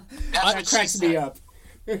 That cracks me up.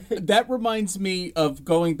 That reminds me of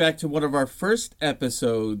going back to one of our first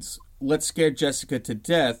episodes, Let's Scare Jessica to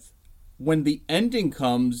Death. When the ending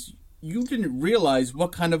comes, you didn't realize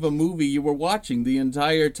what kind of a movie you were watching the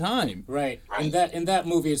entire time. Right. And that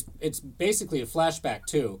movie it's basically a flashback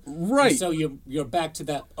too. Right. And so you're back to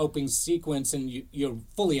that opening sequence and you're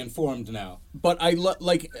fully informed now. But I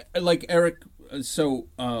like Eric so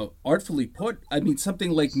artfully put. I mean, something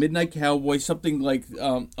like Midnight Cowboy, something like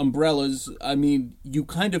Umbrellas. I mean, you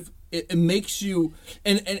kind of it makes you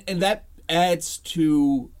and that adds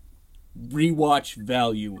to rewatch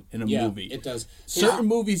value in a movie. It does. Certain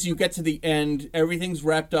movies, you get to the end, everything's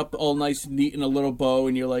wrapped up all nice and neat in a little bow,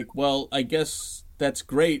 and you're like, well, I guess that's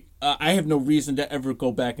great. I have no reason to ever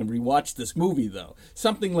go back and rewatch this movie, though.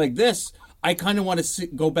 Something like this, I kind of want to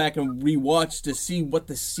go back and rewatch to see what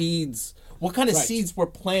kind of seeds were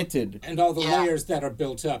planted. And all the layers that are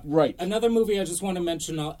built up. Right. Another movie I just want to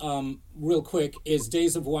mention real quick is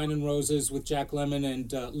Days of Wine and Roses with Jack Lemmon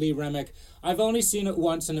and Lee Remick. I've only seen it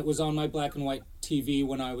once, and it was on my black and white TV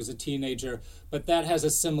when I was a teenager, but that has a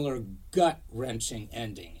similar gut-wrenching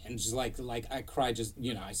ending. And just like I cry,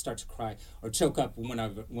 I start to cry or choke up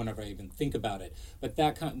whenever I even think about it. But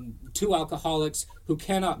two alcoholics who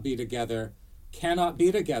cannot be together,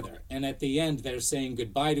 and at the end they're saying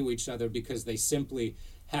goodbye to each other because they simply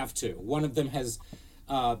have to. One of them has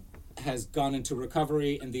gone into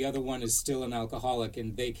recovery and the other one is still an alcoholic,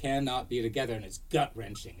 and they cannot be together, and it's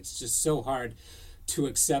gut-wrenching. It's just so hard to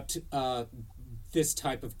accept this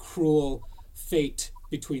type of cruel fate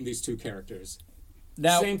between these two characters.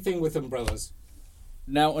 Now, same thing with Umbrellas.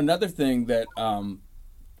 Now, another thing that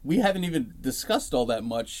we haven't even discussed all that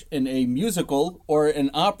much in a musical or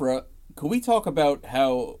an opera. Could we talk about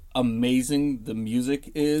how amazing the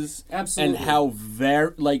music is? Absolutely. And how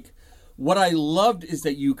what I loved is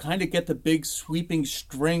that you kind of get the big sweeping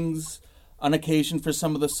strings on occasion for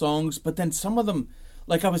some of the songs, but then some of them,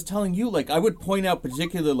 like I was telling you, like I would point out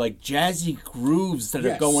particular like jazzy grooves that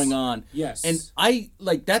are going on. Yes. And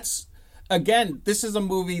that's, again, this is a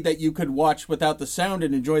movie that you could watch without the sound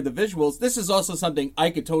and enjoy the visuals. This is also something I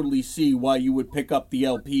could totally see why you would pick up the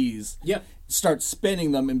LPs. Yep. Start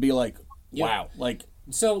spinning them and be like, wow, like.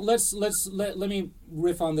 So let me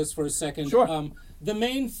riff on this for a second. Sure. The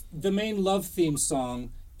main love theme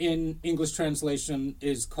song in English translation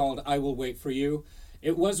is called "I Will Wait for You."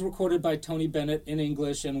 It was recorded by Tony Bennett in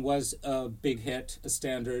English and was a big hit, a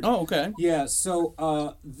standard. Oh, okay. Yeah.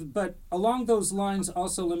 So, but along those lines,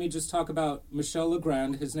 also let me just talk about Michel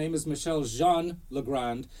Legrand. His name is Michel Jean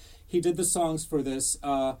Legrand. He did the songs for this.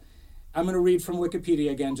 I'm going to read from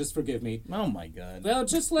Wikipedia again, just forgive me. Oh, my God. Well,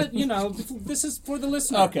 just let you know, this is for the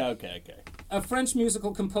listener. Okay. A French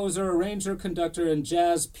musical composer, arranger, conductor, and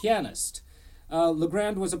jazz pianist.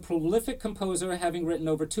 Legrand was a prolific composer, having written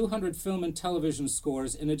over 200 film and television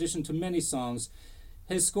scores, in addition to many songs.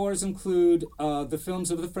 His scores include the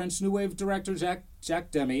films of the French New Wave director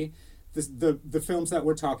Jacques Demy, the films that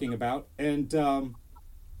we're talking about, and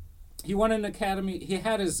he won an Academy. He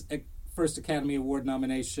had his first Academy Award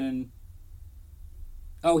nomination.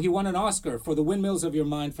 Oh, he won an Oscar for "The Windmills of Your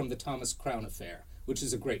Mind" from the Thomas Crown Affair, which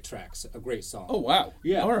is a great track, a great song. Oh wow!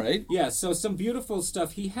 Yeah, all right. Yeah, so some beautiful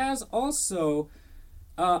stuff. He has also.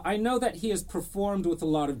 I know that he has performed with a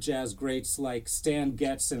lot of jazz greats like Stan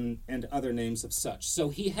Getz and other names of such. So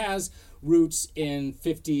he has roots in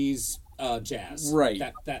 50s jazz. Right.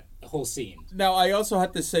 That whole scene. Now, I also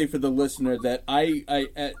have to say for the listener that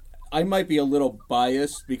I might be a little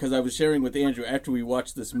biased because I was sharing with Andrew after we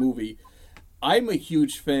watched this movie. I'm a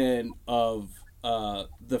huge fan of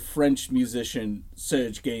the French musician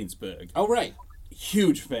Serge Gainsbourg. Oh, right.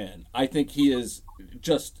 Huge fan. I think he is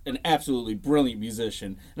just an absolutely brilliant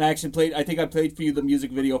musician. And I think I played for you the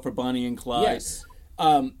music video for Bonnie and Clyde. Yes.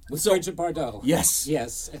 With Bridget Bardot. Yes.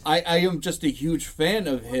 Yes. I am just a huge fan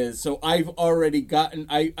of his. So I've already gotten,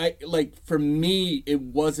 for me, it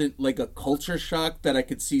wasn't like a culture shock that I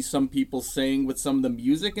could see some people saying with some of the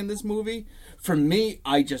music in this movie. For me,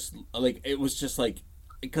 it was just like,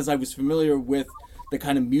 because I was familiar with the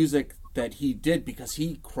kind of music that he did, because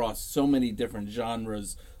he crossed so many different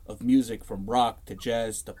genres of music, from rock to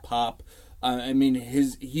jazz to pop.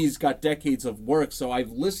 He's got decades of work, so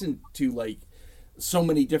I've listened to like so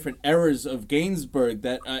many different eras of Gainsbourg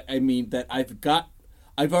that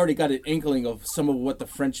I've already got an inkling of some of what the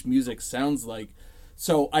French music sounds like.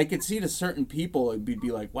 So I could see to certain people it'd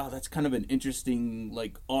be like, wow, that's kind of an interesting,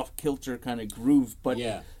 like, off-kilter kind of groove. But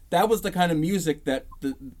that was the kind of music that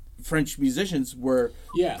the French musicians were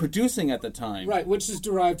producing at the time, right? Which is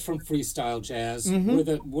derived from freestyle jazz, where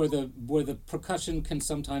the percussion can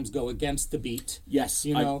sometimes go against the beat. Yes,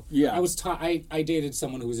 I dated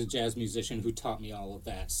someone who was a jazz musician who taught me all of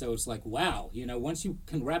that. So it's like, wow, once you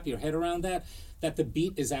can wrap your head around that the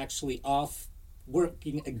beat is actually off,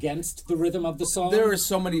 working against the rhythm of the song. There are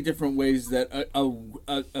so many different ways that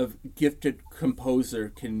a gifted composer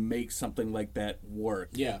can make something like that work.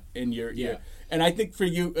 Yeah. And I think for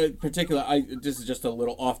you in particular, this is just a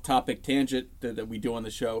little off-topic tangent that we do on the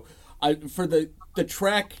show. For the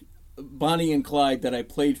track Bonnie and Clyde that I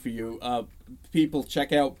played for you, people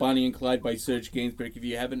check out Bonnie and Clyde by Serge Gainsbourg if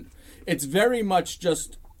you haven't. It's very much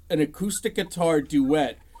just an acoustic guitar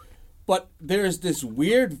duet, but there's this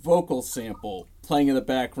weird vocal sample playing in the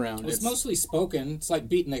background. It's mostly spoken. It's like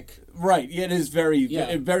beatnik. Right. Yeah, it is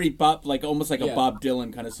very Bob, like almost like a Bob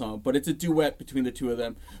Dylan kind of song. But it's a duet between the two of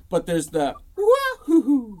them. But there's the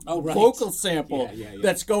vocal sample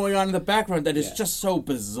that's going on in the background that is just so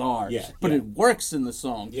bizarre. But it works in the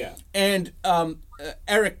song. Yeah. And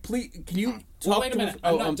Eric, please, can you talk wait a minute. to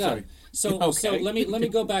us? I'm done. Sorry. So let me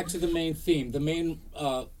go back to the main theme. The main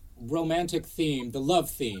romantic theme, the love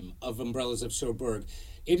theme of Umbrellas of Cherbourg.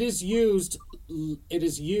 It is used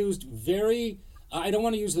very, I don't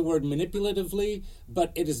want to use the word manipulatively,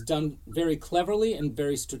 but it is done very cleverly and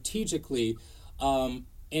very strategically in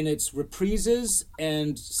its reprises,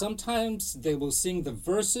 and sometimes they will sing the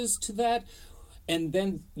verses to that, and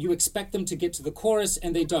then you expect them to get to the chorus,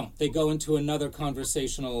 and they don't. They go into another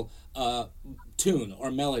conversational tune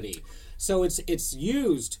or melody. So it's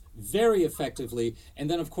used very effectively, and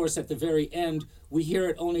then of course at the very end we hear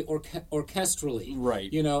it only orchestrally,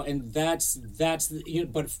 right? And that's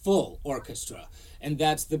but full orchestra, and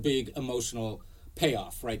that's the big emotional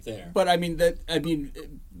payoff right there. But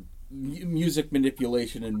music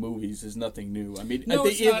manipulation in movies is nothing new. No,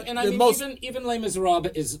 it's not. And even Les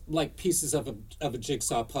Miserables is like pieces of a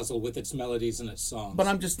jigsaw puzzle with its melodies and its songs. But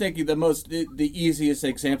I'm just thinking the easiest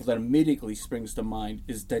example that immediately springs to mind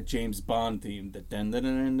is that James Bond theme, the dun dun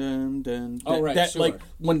dun dun dun. Oh, right, that, sure. Like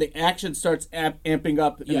when the action starts amping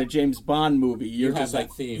up in a James Bond movie, you're just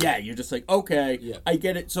like, theme. You're just like, okay, I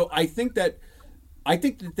get it. So I think that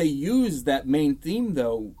they use that main theme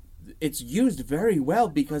though. It's used very well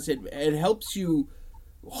because it helps you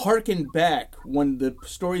harken back when the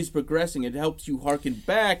story's progressing. It helps you harken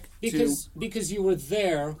back because you were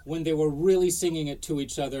there when they were really singing it to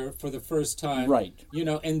each other for the first time, right?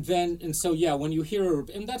 And so when you hear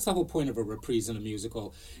and that's the whole point of a reprise in a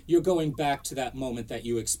musical. You're going back to that moment that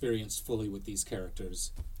you experienced fully with these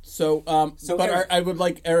characters. So Eric, I would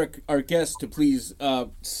like Eric, our guest, to please.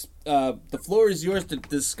 The floor is yours to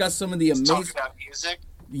discuss some of the amazing. Talk about music.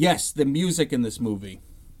 Yes, the music in this movie.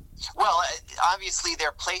 Well, obviously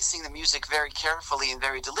they're placing the music very carefully and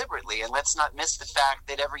very deliberately, and let's not miss the fact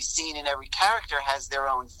that every scene and every character has their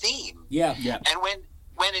own theme. Yeah. And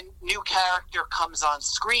when a new character comes on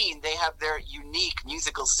screen, they have their unique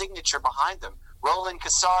musical signature behind them. Roland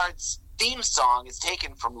Cassard's theme song is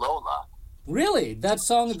taken from Lola. Really?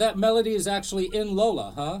 That melody is actually in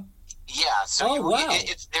Lola, huh? Yeah. So wow.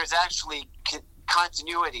 There's actually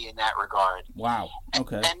continuity in that regard. Wow.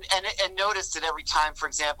 Okay. And notice that every time, for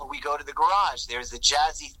example, we go to the garage, there's a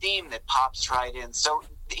jazzy theme that pops right in. So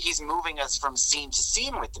he's moving us from scene to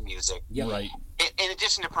scene with the music. Yep. Right. In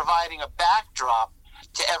addition to providing a backdrop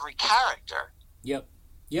to every character. Yep.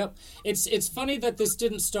 It's funny that this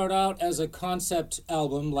didn't start out as a concept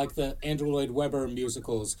album like the Andrew Lloyd Webber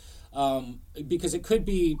musicals, because it could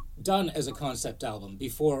be done as a concept album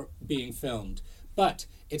before being filmed. But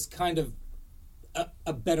it's kind of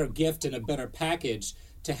a better gift and a better package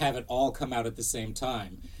to have it all come out at the same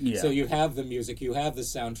time. Yeah. So you have the music, you have the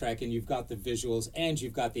soundtrack, and you've got the visuals, and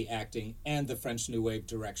you've got the acting, and the French New Wave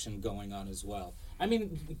direction going on as well. I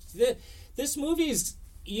mean, this movie is,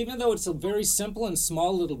 even though it's a very simple and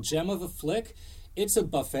small little gem of a flick, it's a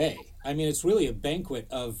buffet. I mean, it's really a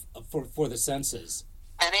banquet for the senses.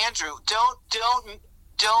 And Andrew,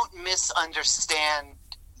 don't misunderstand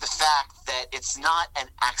the fact that it's not an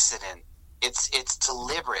accident. It's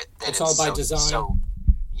deliberate. It's all by design.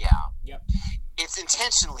 Yeah. Yep. It's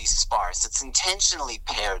intentionally sparse. It's intentionally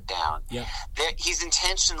pared down. Yep. He's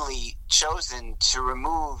intentionally chosen to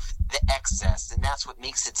remove the excess, and that's what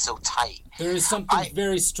makes it so tight. There is something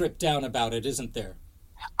very stripped down about it, isn't there?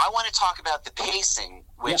 I want to talk about the pacing,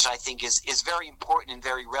 which I think is very important and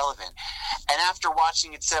very relevant. And after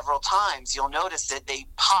watching it several times, you'll notice that they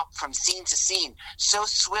pop from scene to scene so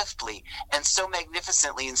swiftly and so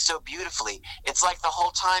magnificently and so beautifully. It's like the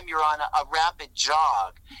whole time you're on a rapid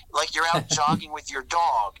jog, like you're out jogging with your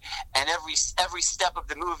dog, and every step of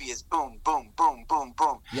the movie is boom, boom, boom, boom,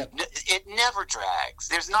 boom. Yep. It never drags.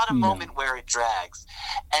 There's not a moment where it drags.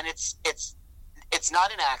 And it's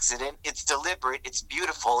not an accident. It's deliberate. It's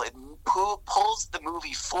beautiful. It pulls the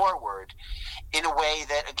movie forward in a way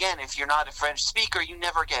that, again, if you're not a French speaker, you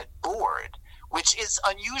never get bored, which is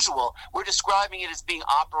unusual. We're describing it as being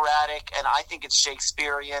operatic, and I think it's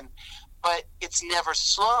Shakespearean, but it's never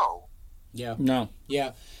slow. Yeah. No.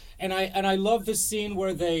 Yeah. And I love the scene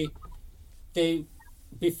where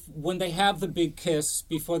when they have the big kiss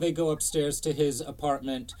before they go upstairs to his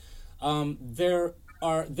apartment, there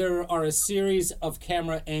are a series of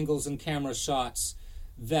camera angles and camera shots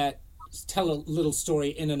that tell a little story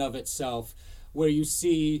in and of itself, where you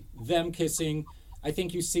see them kissing. I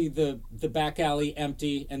think you see the back alley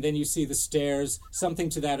empty, and then you see the stairs, something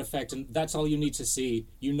to that effect, and that's all you need to see.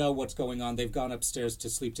 You know what's going on. They've gone upstairs to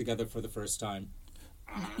sleep together for the first time.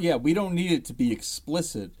 Yeah, we don't need it to be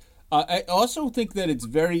explicit. I also think that it's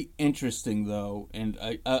very interesting, though, and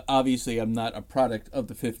obviously I'm not a product of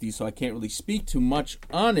the 50s, so I can't really speak too much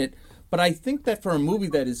on it, but I think that for a movie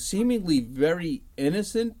that is seemingly very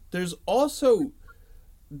innocent, there's also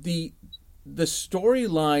the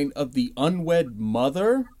storyline of the unwed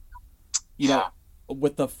mother, you know,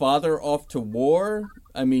 with the father off to war.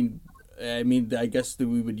 I mean, I guess that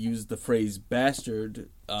we would use the phrase bastard.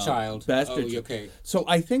 Child. Bastard. Oh, okay. So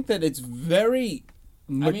I think that it's very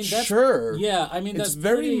mature. That's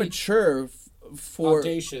very mature for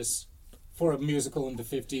audacious for a musical in the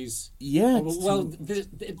 50s. Yeah. Well,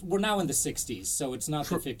 we're now in the 60s, so it's not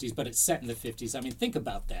the 50s, but it's set in the 50s. I mean, think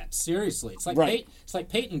about that. Seriously, it's like it's like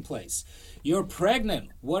Peyton Place. You're pregnant.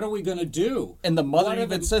 What are we going to do? And the mother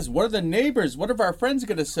even says, "What are the neighbors? What are our friends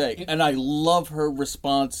going to say?" And I love her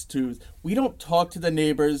response to, "We don't talk to the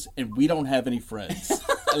neighbors, and we don't have any friends."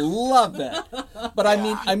 I love that. But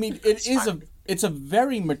I mean, it's a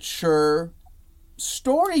very mature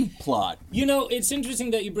story plot. You know, it's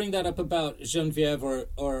interesting that you bring that up about Genevieve or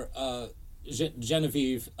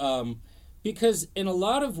Genevieve, because in a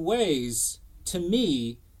lot of ways, to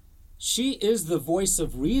me, she is the voice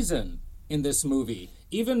of reason in this movie,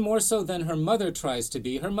 even more so than her mother tries to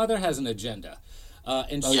be. Her mother has an agenda.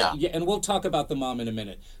 And we'll talk about the mom in a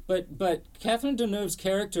minute. But Catherine Deneuve's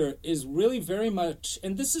character is really very much,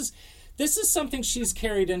 and this is something she's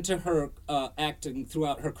carried into her acting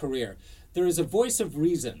throughout her career. There is a voice of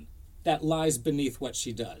reason that lies beneath what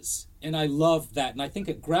she does. And I love that, and I think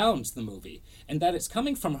it grounds the movie. And that it's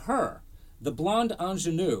coming from her. The blonde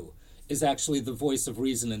ingenue is actually the voice of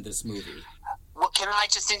reason in this movie. Well, can I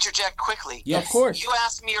just interject quickly? Yes. Of course. You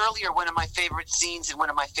asked me earlier one of my favorite scenes and one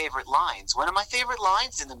of my favorite lines. One of my favorite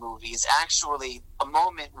lines in the movie is actually a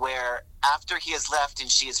moment where, after he has left and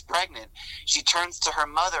she is pregnant, she turns to her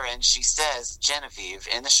mother and she says, Genevieve,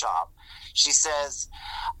 in the shop, she says,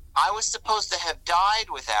 "I was supposed to have died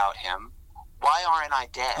without him. Why aren't I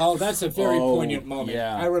dead?" Oh, that's a very poignant moment.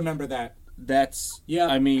 Yeah. I remember that.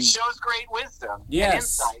 I mean, it shows great wisdom and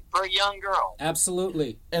Yes. insight for a young girl.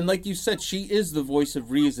 Absolutely. and like you said, she is the voice of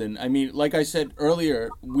reason. I mean, like I said earlier,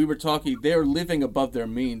 we were talking, they're living above their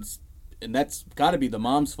means. and that's got to be the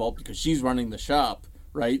mom's fault because she's running the shop,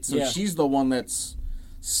 right? So she's the one that's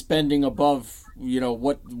spending above,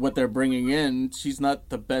 what they're bringing in. She's not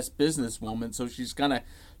the best businesswoman, so she's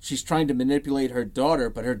trying to manipulate her daughter,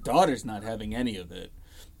 but her daughter's not having any of it.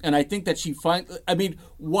 And I think that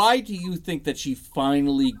why do you think that she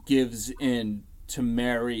finally gives in to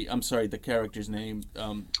marry, I'm sorry, the character's name?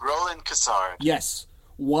 Roland Cassard. Yes.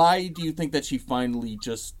 Why do you think that she finally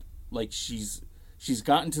just, she's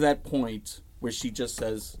gotten to that point where she just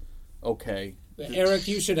says, okay. Eric,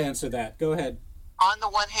 you should answer that. Go ahead. On the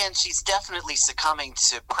one hand, she's definitely succumbing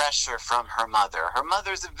to pressure from her mother. Her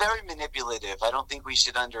mother's very manipulative. I don't think we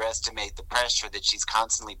should underestimate the pressure that she's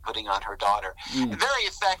constantly putting on her daughter. Very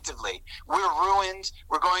effectively. We're ruined.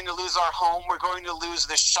 We're going to lose our home. We're going to lose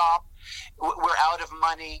the shop. We're out of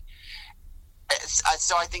money.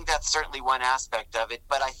 So I think that's certainly one aspect of it.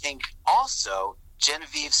 But I think also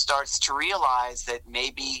Genevieve starts to realize that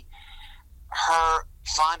maybe her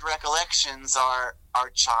fond recollections are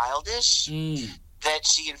childish. That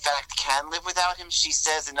she, in fact, can live without him. She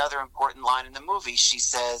says another important line in the movie. She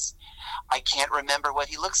says, I can't remember what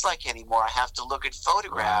he looks like anymore. I have to look at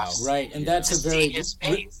photographs. Wow. Right, and that's a very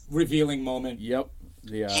revealing moment. Yep.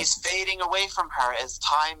 Yeah. He's fading away from her as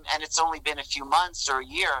time, and it's only been a few months or a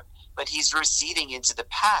year, but he's receding into the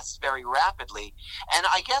past very rapidly. And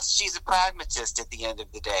I guess she's a pragmatist at the end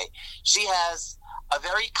of the day. She has a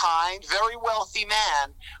very kind, very wealthy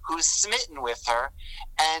man who's smitten with her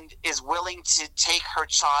and is willing to take her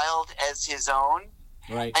child as his own.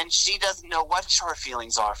 Right. And she doesn't know what her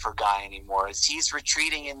feelings are for Guy anymore. As he's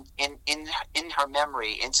retreating in her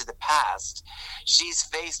memory into the past, she's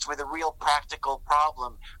faced with a real practical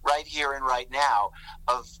problem right here and right now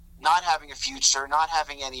of not having a future, not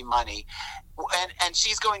having any money. And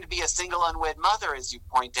she's going to be a single unwed mother, as you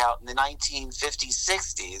point out, in the 1950s,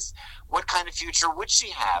 60s. What kind of future would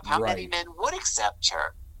she have? How many men would accept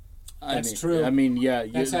her? That's true.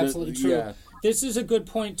 That's absolutely true. Yeah. This is a good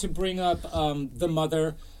point to bring up the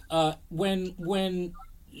mother. When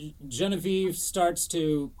Genevieve starts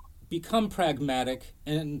to become pragmatic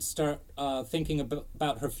and start thinking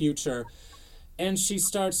about her future, and she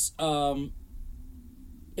starts...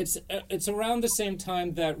 It's around the same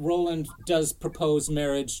time that Roland does propose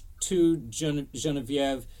marriage to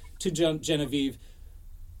Genevieve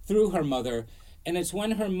through her mother, and it's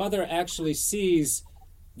when her mother actually sees,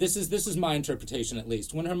 this is my interpretation at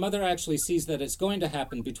least, when her mother actually sees that it's going to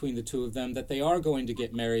happen between the two of them, that they are going to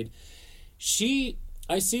get married,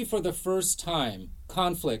 I see for the first time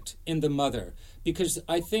conflict in the mother, because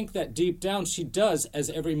I think that deep down she does, as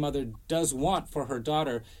every mother does want for her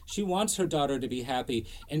daughter, she wants her daughter to be happy,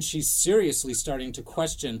 and she's seriously starting to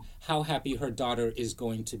question how happy her daughter is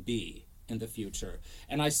going to be in the future.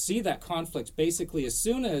 And I see that conflict basically as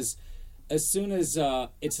soon as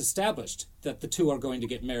it's established that the two are going to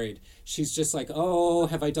get married. She's just like, oh,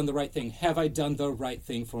 have I done the right thing? Have I done the right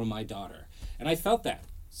thing for my daughter? And I felt that.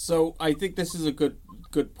 So I think this is a good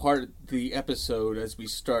part of the episode as we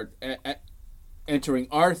start entering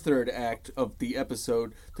our third act of the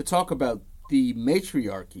episode to talk about the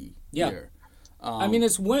matriarchy here.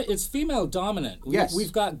 It's female dominant. Yes.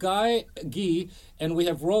 We've got Guy, and we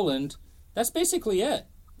have Roland. That's basically it.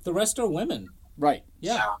 The rest are women. Right.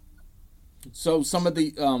 Yeah. So some of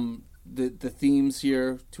the themes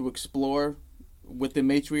here to explore with the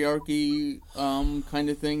matriarchy kind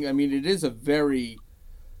of thing. I mean, it's a very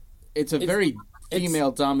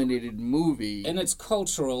female-dominated movie, and it's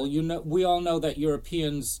cultural. We all know that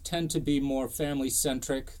Europeans tend to be more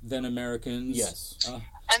family-centric than Americans. Yes.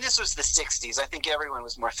 And this was the 60s. I think everyone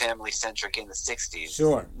was more family-centric in the 60s.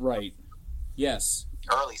 Sure. Right. Yes.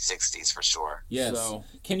 Early 60s, for sure. Yes. So,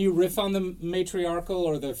 can you riff on the matriarchal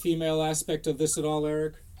or the female aspect of this at all,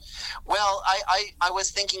 Eric? Well, I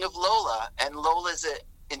was thinking of Lola, and Lola's a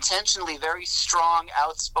intentionally very strong,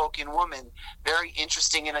 outspoken woman, very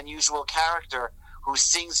interesting and unusual character who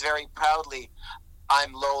sings very proudly,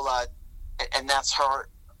 I'm Lola, and that's her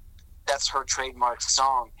trademark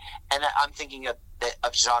song. And I'm thinking of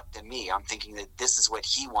Jacques Demy. I'm thinking that this is what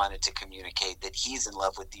he wanted to communicate, that he's in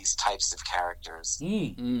love with these types of characters.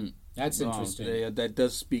 That's interesting. That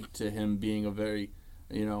does speak to him being a very,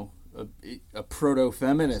 a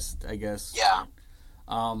proto-feminist, I guess. Yeah.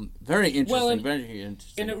 Very interesting. Well, very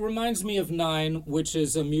interesting. And it reminds me of 9, which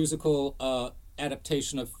is a musical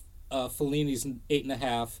adaptation of Fellini's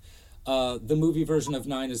 8.5. The movie version of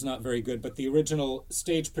 9 is not very good, but the original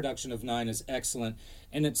stage production of 9 is excellent.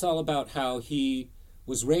 And it's all about how he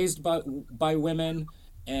was raised by women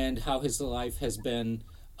and how his life has been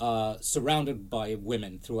surrounded by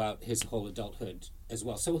women throughout his whole adulthood as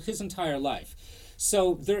well. So his entire life.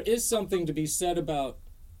 So there is something to be said about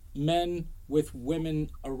men with women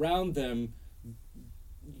around them,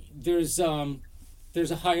 there's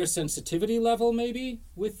a higher sensitivity level maybe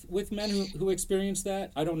with men who experience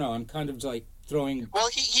that. I don't know. I'm kind of like throwing. Well,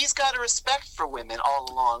 he's got a respect for women all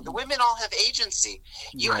along. The women all have agency.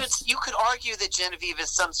 You could argue that Genevieve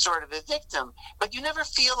is some sort of a victim, but you never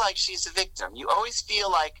feel like she's a victim. You always feel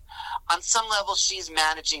like, on some level, she's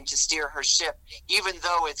managing to steer her ship, even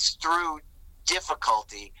though it's through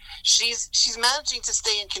difficulty. She's managing to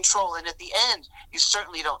stay in control, and at the end, you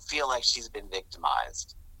certainly don't feel like she's been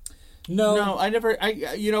victimized. No, I never.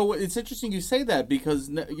 It's interesting you say that because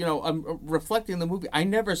I'm reflecting the movie. I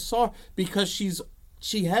never saw because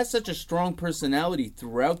she has such a strong personality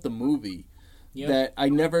throughout the movie that I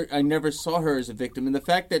never saw her as a victim. And the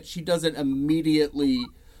fact that she doesn't immediately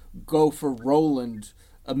go for Roland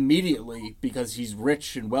immediately because he's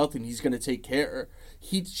rich and wealthy and he's going to take care of her.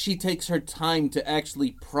 She takes her time to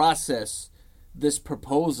actually process this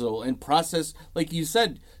proposal and process, like you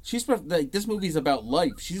said, she's like, this movie's about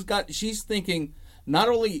life. She's thinking, not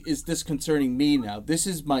only is this concerning me now, this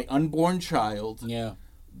is my unborn child. Yeah.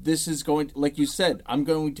 This is going, like you said, I'm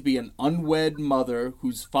going to be an unwed mother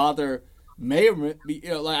whose father may or be,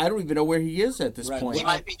 I don't even know where he is at this point. He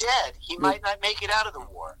might be dead. He might not make it out of the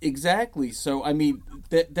war. Exactly. So, I mean,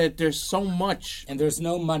 that there's so much. And there's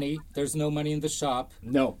no money. There's no money in the shop.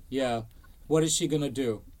 No. Yeah. What is she going to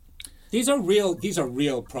do? These are real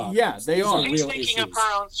problems. Yeah, they are. She's thinking of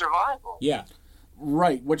her own survival. Yeah.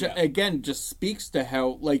 Right, which again just speaks to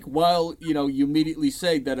how, like, while, you immediately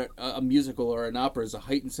say that a musical or an opera is a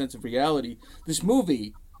heightened sense of reality, this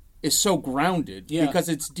movie is so grounded because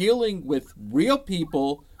it's dealing with real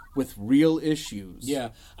people with real issues. Yeah.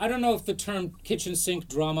 I don't know if the term kitchen sink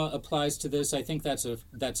drama applies to this. I think that's a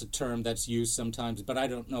term that's used sometimes, but I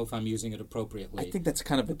don't know if I'm using it appropriately. I think that's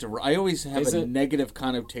kind of I always have a negative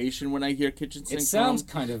connotation when I hear kitchen sink drama. It sounds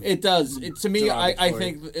drama. kind of. It does. To me, I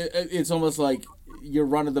think it's almost like you're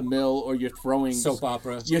run of the mill, or you're throwing soap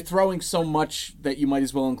opera. You're throwing so much that you might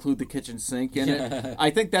as well include the kitchen sink in it. I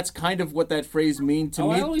think that's kind of what that phrase means to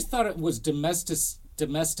me. I always thought it was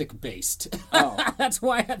domestic based. Oh. That's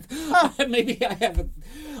why maybe I have it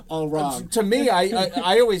all wrong. To me,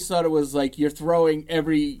 I always thought it was like you're throwing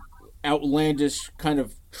every outlandish kind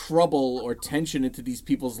of trouble or tension into these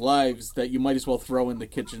people's lives that you might as well throw in the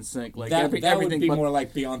kitchen sink. Like that everything would be more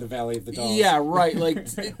like Beyond the Valley of the Dolls. Yeah, right. Like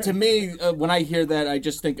to me, when I hear that, I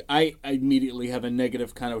just think I immediately have a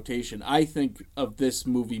negative connotation. I think of this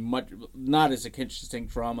movie much not as a kitchen sink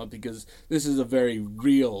drama because this is a very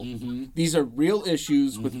real. Mm-hmm. These are real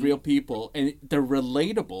issues with real people, and they're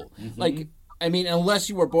relatable. Mm-hmm. Like, I mean, unless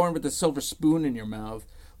you were born with a silver spoon in your mouth,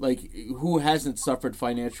 like who hasn't suffered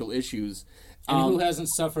financial issues? And who hasn't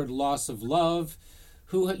suffered loss of love?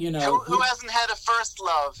 Who hasn't had a first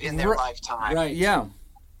love in their lifetime? Right. Yeah.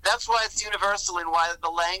 That's why it's universal and why the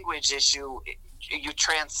language issue, you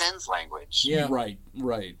transcends language. Yeah. Right.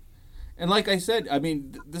 And like I said, I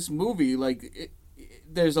mean, this movie, like,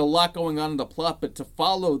 there's a lot going on in the plot, but to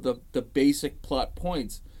follow the basic plot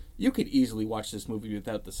points, you could easily watch this movie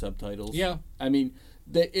without the subtitles. Yeah. I mean,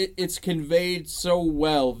 it's conveyed so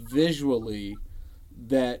well visually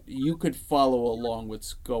that you could follow along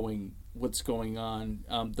what's going on.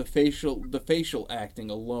 The facial acting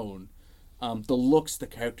alone, the looks the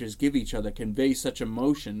characters give each other convey such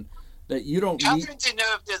emotion that you don't. Catherine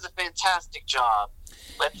Deneuve does a fantastic job.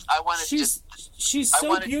 But she's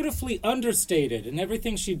so beautifully understated in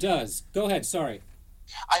everything she does. Go ahead. Sorry.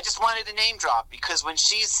 I just wanted to name drop because when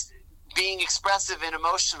she's being expressive and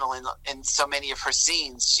emotional in so many of her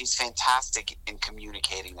scenes, she's fantastic in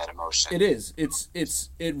communicating that emotion. It is.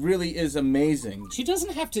 It really is amazing. She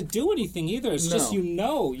doesn't have to do anything either. It's just you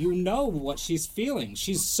know what she's feeling.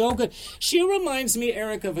 She's so good. She reminds me,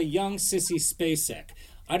 Eric, of a young Sissy Spacek.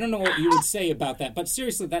 I don't know what you would say about that, but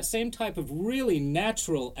seriously, that same type of really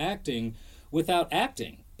natural acting without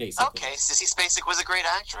acting, basically. Okay, Sissy Spacek was a great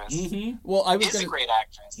actress. Mm-hmm. Well, a great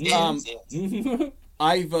actress.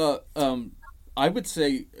 I would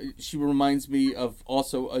say she reminds me of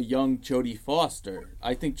also a young Jodie Foster.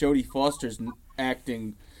 I think Jodie Foster's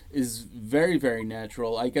acting is very, very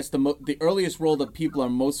natural. I guess the earliest role that people are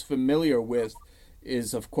most familiar with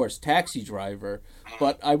is, of course, Taxi Driver.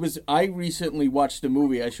 But I recently watched a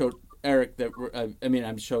movie. I showed Eric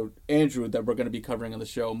I showed Andrew that we're going to be covering on the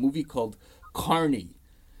show. A movie called Carney,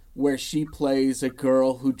 where she plays a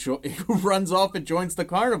girl who runs off and joins the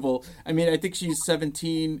carnival. I mean, I think she's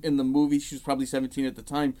 17 in the movie. She was probably 17 at the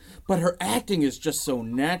time. But her acting is just so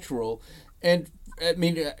natural. And, I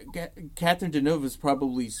mean, Catherine Deneuve was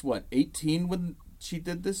probably, 18 when she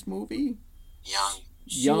did this movie? Young.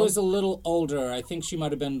 She was a little older. I think she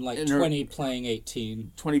might have been like 20 playing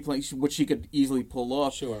 18. 20 playing, which she could easily pull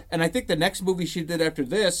off. Sure. And I think the next movie she did after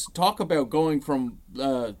this, talk about going from...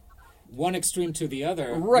 one extreme to the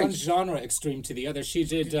other. Right. One genre extreme to the other. She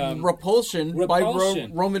did... Repulsion by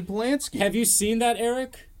Roman Polanski. Have you seen that,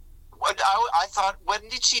 Eric? I thought, when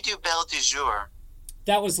did she do Belle du Jour?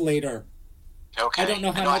 That was later. Okay. I don't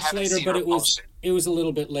know how much later, but it was a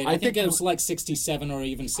little bit later. I think it was like 67 or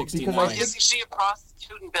even 69. Isn't she a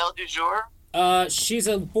prostitute in Belle du Jour? She's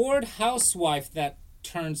a bored housewife that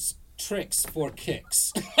turns tricks for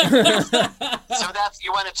kicks. So that's,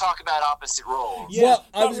 you want to talk about opposite roles. Yeah, well,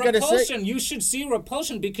 I was going to say... You should see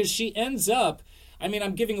Repulsion because she ends up... I mean,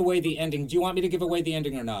 I'm giving away the ending. Do you want me to give away the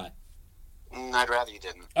ending or not? I'd rather you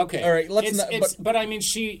didn't. Okay. All right, but I mean,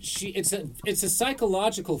 it's a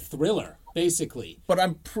psychological thriller, basically. But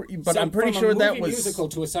I'm pretty sure that was musical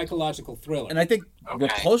to a psychological thriller. And I think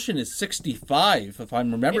Repulsion is 65, if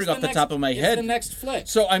I'm remembering off the top of my head. It's the next flick.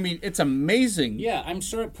 So I mean, it's amazing. Yeah, I'm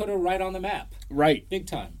sure it put her right on the map. Right. Big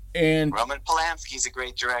time. And Roman Polanski's a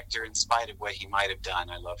great director in spite of what he might have done.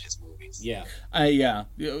 I love his movies. Yeah.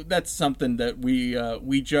 That's something that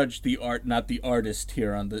we judge the art, not the artist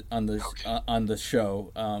here on the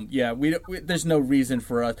show. There's no reason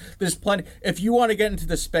for us. There's plenty. If you want to get into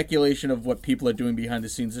the speculation of what people are doing behind the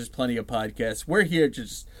scenes, there's plenty of podcasts. We're here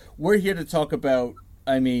to talk about.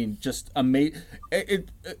 I mean, just amazing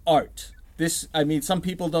art. Some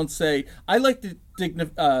people don't say. I like to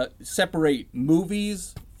separate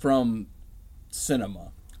movies from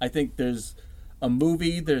cinema. I think there's a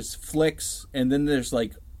movie, there's flicks, and then there's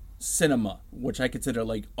like cinema, which I consider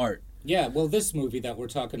like art. Yeah, well, this movie that we're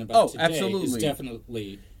talking about today is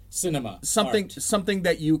definitely cinema. Something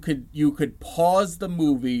that you could pause the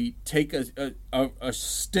movie, take a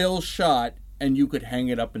still shot, and you could hang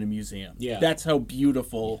it up in a museum. Yeah, that's how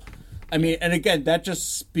beautiful. I mean, and again, that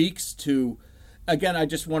just speaks to. Again, I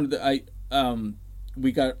just wanted to.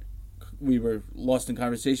 We were lost in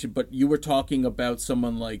conversation, but you were talking about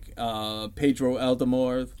someone like Pedro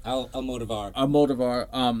Almodovar.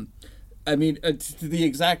 Almodovar. I mean, to the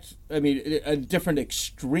exact. I mean, a different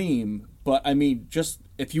extreme, but I mean, just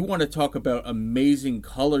if you want to talk about amazing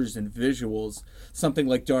colors and visuals, something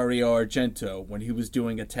like Dario Argento when he was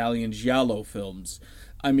doing Italian giallo films.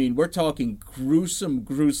 I mean, we're talking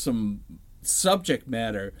gruesome subject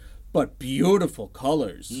matter, but beautiful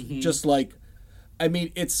colors. Mm-hmm. Just like, I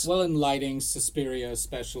mean, it's... Well, in lighting, Suspiria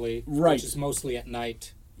especially, right, which is mostly at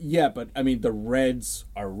night. Yeah, but, I mean, the reds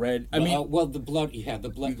are red. I mean... the blood... Yeah, the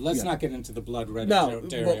blood... Let's not get into the blood red. No,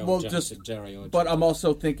 Dario. But I'm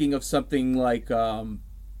also thinking of something like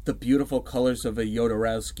the beautiful colors of a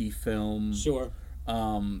Jodorowsky film. Sure.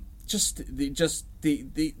 I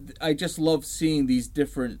just love seeing these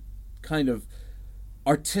different kind of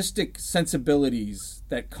artistic sensibilities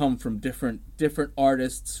that come from different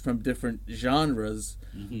artists from different genres.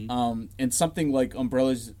 Mm-hmm. And something like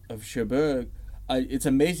Umbrellas of Cherbourg, it's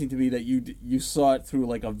amazing to me that you saw it through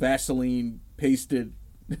like a Vaseline pasted.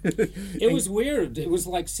 It was weird. It was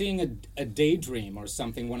like seeing a daydream or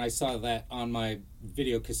something when I saw that on my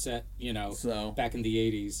video cassette, back in the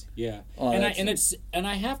 80s. Yeah. And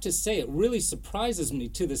I have to say, it really surprises me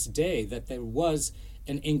to this day that there was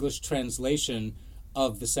an English translation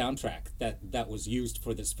of the soundtrack that was used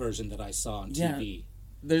for this version that I saw on TV. Yeah.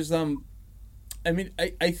 There's I mean,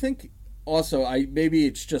 I think also maybe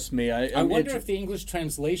it's just me. I wonder if the English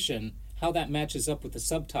translation, how that matches up with the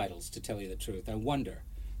subtitles, to tell you the truth. I wonder.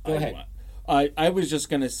 Go ahead. I was just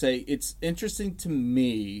going to say, it's interesting to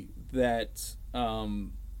me that,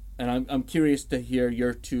 and I'm curious to hear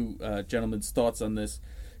your two gentlemen's thoughts on this.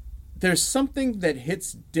 There's something that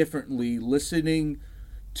hits differently listening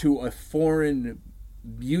to a foreign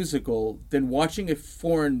musical than watching a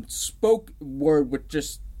foreign word with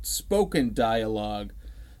just spoken dialogue.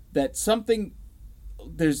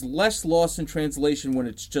 There's less loss in translation when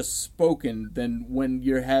it's just spoken than when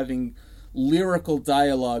you're having lyrical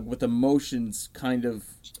dialogue with emotions, kind of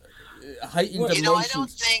heightened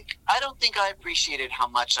emotions. I don't think I appreciated how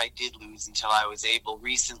much I did lose until I was able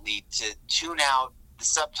recently to tune out the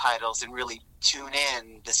subtitles and really tune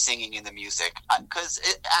in the singing and the music. Because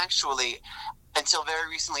until very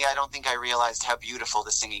recently, I don't think I realized how beautiful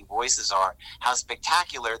the singing voices are, how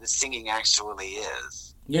spectacular the singing actually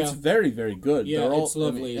is. Yeah. It's very, very good. Yeah, it's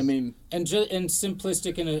lovely. I mean, and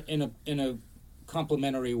simplistic in a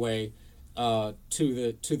complimentary way to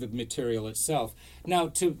the material itself. Now,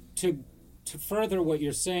 to further what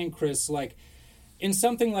you're saying, Chris, like in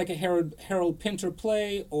something like a Harold Pinter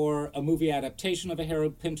play or a movie adaptation of a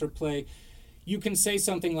Harold Pinter play, you can say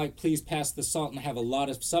something like "Please pass the salt" and have a lot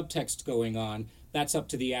of subtext going on, that's up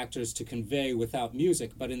to the actors to convey without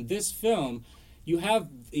music. But in this film, you have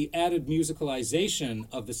the added musicalization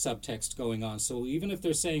of the subtext going on. So even if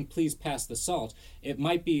they're saying, please pass the salt, it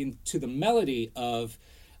might be to the melody of,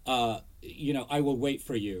 I will wait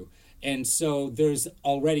for you. And so there's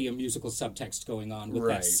already a musical subtext going on with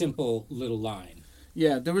that simple little line.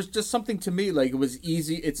 Yeah, there was just something to me, like, it was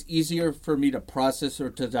easy. It's easier for me to process or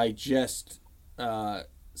to digest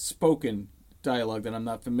spoken dialogue that I'm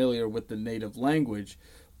not familiar with the native language.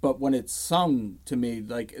 But when it's sung to me,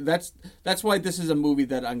 like, that's why this is a movie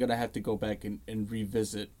that I'm gonna have to go back and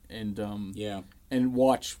revisit and and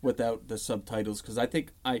watch without the subtitles, because I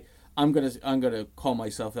think I'm gonna call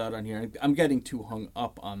myself out on here. I'm getting too hung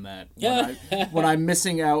up on that. What I'm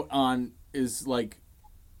missing out on is like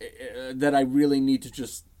that I really need to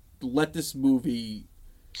just let this movie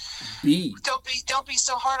be. Don't be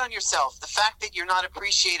so hard on yourself. The fact that you're not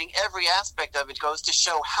appreciating every aspect of it goes to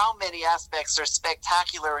show how many aspects are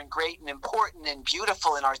spectacular and great and important and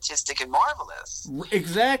beautiful and artistic and marvelous.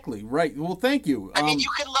 Exactly right. Well, thank you. I mean, you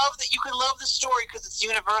can love the story because it's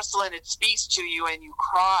universal and it speaks to you, and you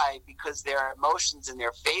cry because their emotions and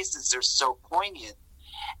their faces are so poignant.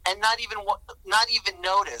 And not even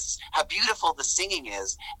notice how beautiful the singing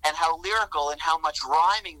is, and how lyrical and how much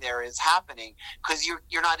rhyming there is happening, because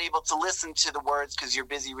you're not able to listen to the words because you're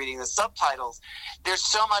busy reading the subtitles. There's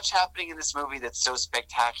so much happening in this movie that's so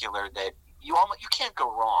spectacular that you can't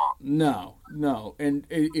go wrong. No, and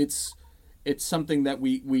it's something that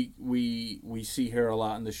we see here a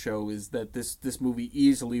lot in the show, is that this movie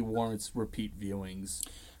easily warrants repeat viewings.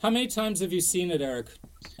 How many times have you seen it, Eric?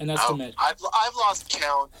 An estimate. I've lost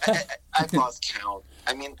count. I've lost count.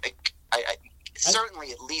 I mean, I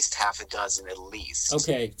certainly at least half a dozen, at least.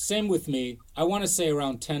 Okay, same with me. I want to say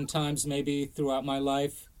around 10 times maybe throughout my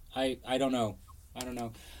life. I don't know.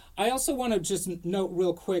 I also want to just note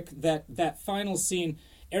real quick that final scene.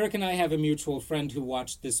 Eric and I have a mutual friend who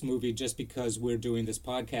watched this movie just because we're doing this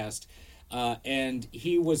podcast. And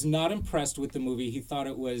he was not impressed with the movie. He thought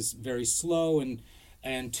it was very slow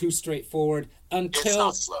and too straightforward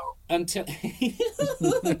until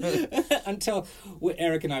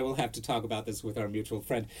Eric and I will have to talk about this with our mutual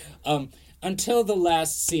friend. Until the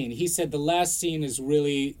last scene, he said the last scene is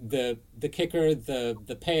really the kicker,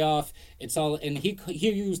 the payoff. It's all, and he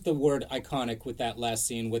used the word iconic with that last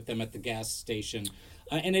scene with them at the gas station,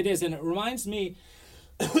 and it is, and it reminds me.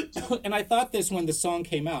 And I thought this when the song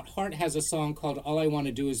came out. Heart has a song called "All I Want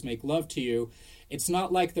to Do Is Make Love to You." It's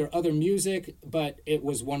not like their other music, but it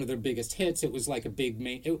was one of their biggest hits. It was like a big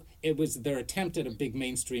it was their attempt at a big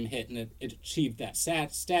mainstream hit, and it achieved that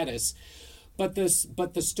status. But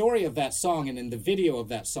the story of that song, and in the video of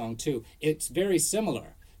that song too, it's very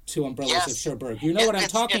similar to Umbrellas of Cherbourg. You know what I'm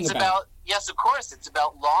talking about? Yes, of course. It's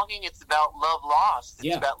about longing. It's about love lost.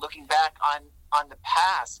 It's about looking back on the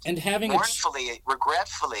past, and having mournfully,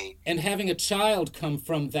 regretfully, and having a child come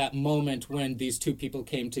from that moment when these two people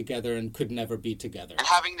came together and could never be together, and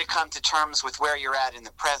having to come to terms with where you're at in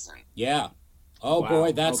the present. Yeah. Oh, wow.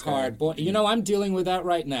 Boy, that's hard. Boy, I'm dealing with that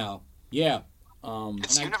right now. Yeah.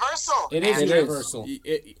 It's universal. It is universal.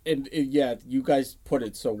 Yeah, you guys put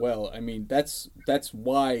it so well. I mean, that's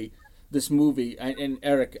why this movie, and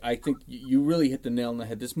Eric, I think you really hit the nail on the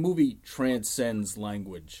head. This movie transcends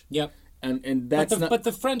language. Yep. And that's but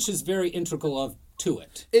the French is very integral to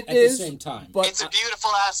it. It at is, the same time. But it's a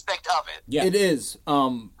beautiful aspect of it. Yeah, it is.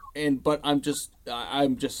 But I'm just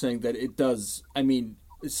saying that it does. I mean,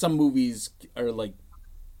 some movies are like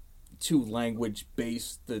too language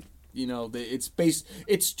based. That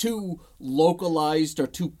it's too localized or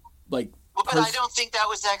too like. But I don't think that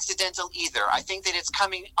was accidental either. I think that it's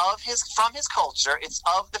coming from his culture. It's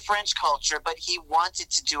of the French culture, but he wanted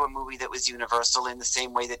to do a movie that was universal in the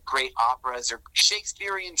same way that great operas or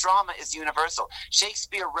Shakespearean drama is universal.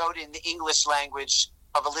 Shakespeare wrote in the English language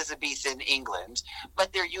of Elizabethan England,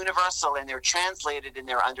 but they're universal, and they're translated, and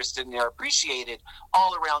they're understood, and they're appreciated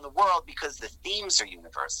all around the world because the themes are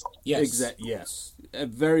universal. Yes. Yes.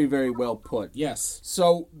 Very, very well put. Yes.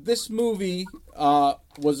 So this movie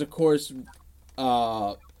was, of course,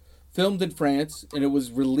 filmed in France, and it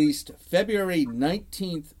was released February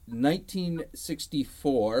 19th,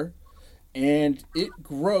 1964, and it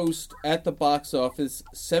grossed at the box office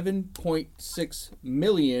 $7.6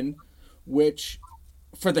 million, which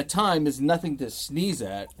for the time is nothing to sneeze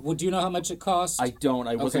at. Well, do you know how much it cost? I don't.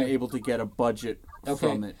 I wasn't able to get a budget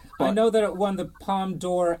from it. But I know that it won the Palme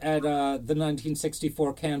d'Or at the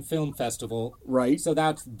 1964 Cannes Film Festival. Right. So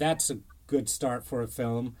that's a good start for a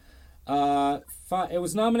film. It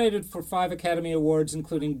was nominated for 5 Academy Awards,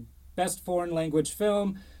 including Best Foreign Language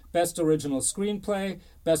Film, Best Original Screenplay,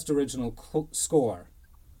 Best Original Score.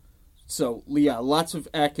 So, yeah, lots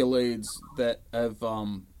of accolades that have...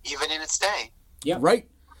 Even in its day. Yeah. Right.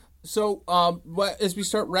 So, as we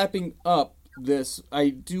start wrapping up this, I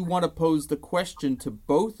do want to pose the question to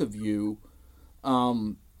both of you.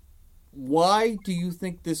 Why do you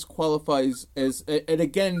think this qualifies as... And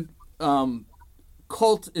again,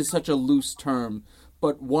 cult is such a loose term,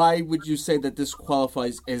 but why would you say that this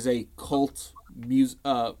qualifies as a cult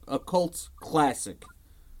classic?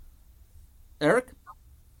 Eric?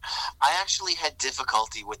 I actually had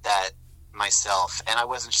difficulty with that myself, and I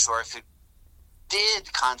wasn't sure if it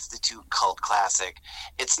did constitute cult classic.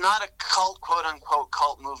 It's not a cult, quote-unquote,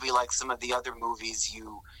 cult movie like some of the other movies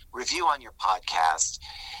you review on your podcast.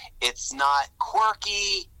 It's not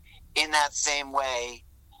quirky in that same way.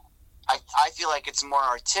 I feel like it's more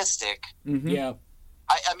artistic. Mm-hmm. Yeah.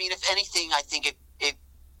 I mean, if anything, I think it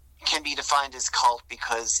can be defined as cult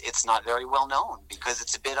because it's not very well known, because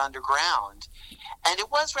it's a bit underground. And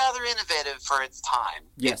it was rather innovative for its time.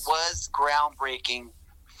 Yes. It was groundbreaking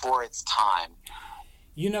for its time.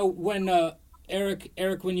 You know, when Eric,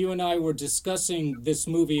 when you and I were discussing this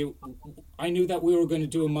movie, I knew that we were going to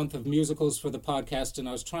do a month of musicals for the podcast, and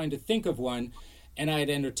I was trying to think of one, and I had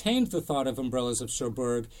entertained the thought of Umbrellas of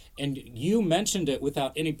Cherbourg, and you mentioned it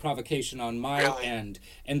without any provocation on my end,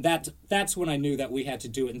 and that's when I knew that we had to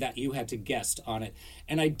do it and that you had to guest on it.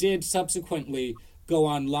 And I did subsequently go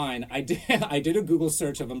online. I did a Google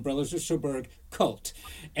search of Umbrellas of Cherbourg cult,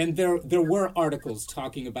 and there were articles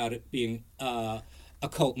talking about it being a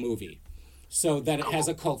cult movie, so that it has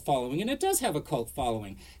a cult following, and it does have a cult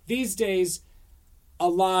following. These days, a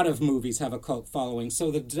lot of movies have a cult following, so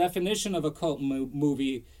the definition of a cult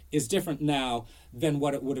movie is different now than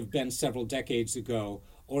what it would have been several decades ago,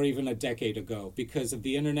 or even a decade ago, because of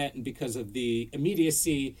the internet and because of the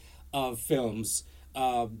immediacy of films.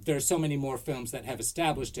 There are so many more films that have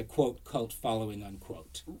established a, quote, cult following,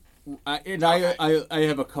 unquote. I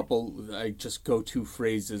have a couple just go-to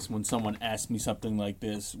phrases when someone asks me something like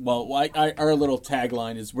this. Well, our little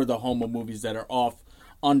tagline is, we're the home of movies that are off,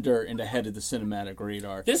 under, and ahead of the cinematic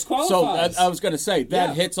radar. This qualifies. So I was going to say,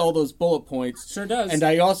 that hits all those bullet points. Sure does. And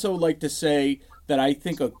I also like to say that I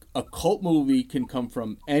think a cult movie can come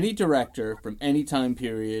from any director, from any time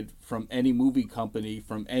period, from any movie company,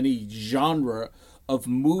 from any genre of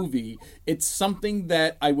movie. It's something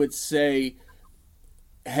that I would say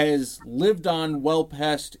has lived on well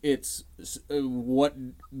past its what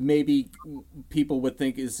maybe people would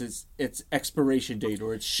think is its expiration date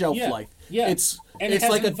or its shelf life. Yeah, it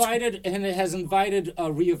has invited a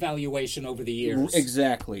reevaluation over the years.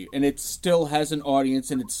 Exactly, and it still has an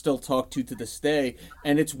audience, and it's still talked to this day.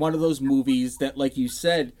 And it's one of those movies that, like you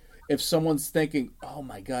said, if someone's thinking, "Oh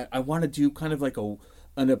my God, I want to do kind of like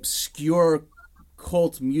an obscure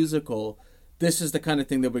cult musical," this is the kind of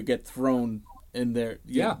thing that would get thrown in their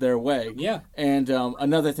way. Yeah. And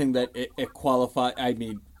another thing that it qualifies, I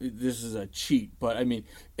mean, this is a cheat, but I mean,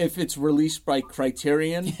 if it's released by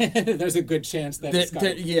Criterion, there's a good chance that it's got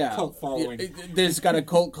a cult following. There's got a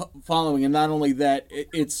cult following, and not only that,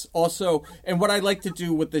 it's also, and what I like to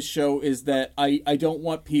do with this show is that I don't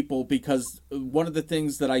want people, because one of the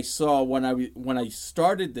things that I saw when I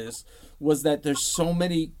started this was that there's so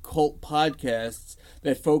many cult podcasts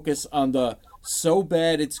that focus on the so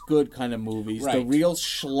bad it's good kind of movies, the real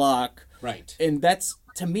schlock. Right. And that's,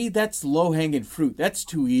 to me, that's low-hanging fruit. That's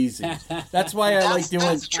too easy. That's why I like doing...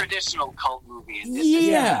 That's traditional cult movies.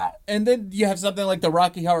 Yeah. And then you have something like the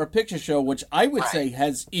Rocky Horror Picture Show, which I would say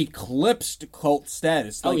has eclipsed cult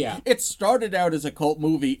status. Like, it started out as a cult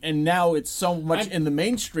movie, and now it's so much in the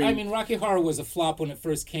mainstream. I mean, Rocky Horror was a flop when it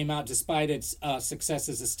first came out, despite its success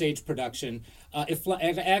as a stage production.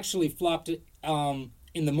 It actually flopped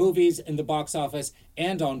in the movies, in the box office,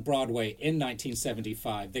 and on Broadway in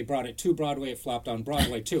 1975. They brought it to Broadway. It flopped on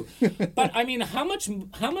Broadway too. But I mean, how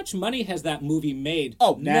much money has that movie made?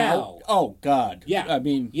 Now? Oh God. Yeah. I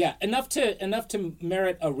mean, enough to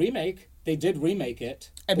merit a remake. They did remake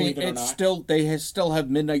it. I mean, it's still still have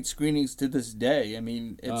midnight screenings to this day. I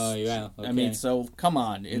mean, it's. Oh yeah. Okay. I mean, so come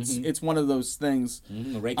on, it's one of those things.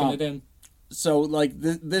 Raking it in. So, like,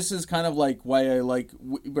 this is kind of like why I like,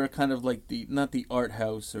 we're kind of like not the art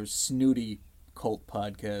house or snooty cult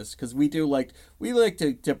podcast, because we like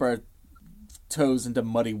to dip our toes into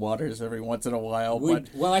muddy waters every once in a while.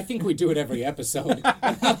 Well, I think we do it every episode.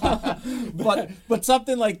 but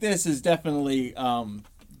something like this is definitely,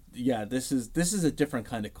 this is a different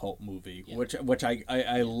kind of cult movie, which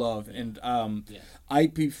I love. And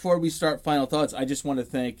before we start final thoughts, I just want to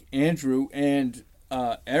thank Andrew and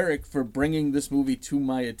Eric for bringing this movie to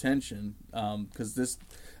my attention, because this,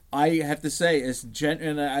 I have to say,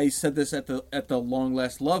 and I said this at the Long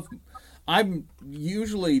Last Love I'm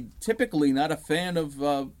typically not a fan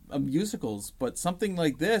of musicals, but something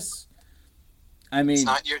like this, I mean,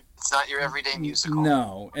 it's not your everyday musical.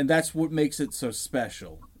 No, and that's what makes it so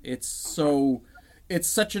special. It's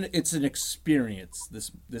an experience.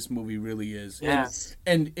 This movie really is. Yes.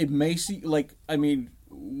 And it may seem like, I mean,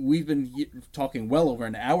 we've been talking well over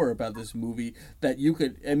an hour about this movie that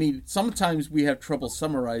sometimes we have trouble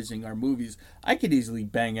summarizing our movies. I could easily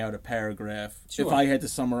bang out a paragraph if I had to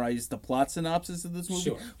summarize the plot synopsis of this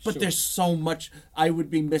movie. But there's so much. I would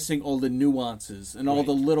be missing all the nuances and all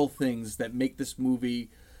the little things that make this movie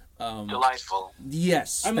delightful.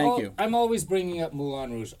 Yes, thank you. I'm always bringing up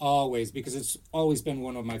Moulin Rouge, always, because it's always been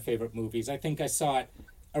one of my favorite movies. I think I saw it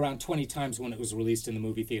around 20 times when it was released in the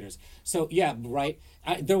movie theaters. So, yeah, right.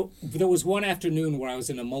 There was one afternoon where I was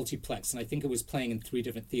in a multiplex, and I think it was playing in 3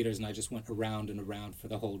 different theaters, and I just went around and around for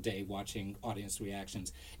the whole day watching audience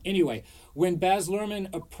reactions. Anyway, when Baz Luhrmann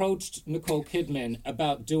approached Nicole Kidman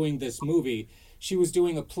about doing this movie, she was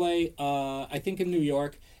doing a play, I think in New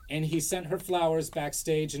York, and he sent her flowers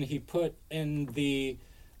backstage, and he put in the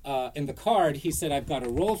card, he said, "I've got a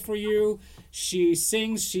role for you. She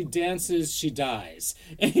sings, she dances, she dies."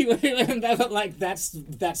 And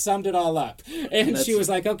that summed it all up. And she was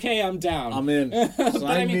like, "Okay, I'm down. I'm in.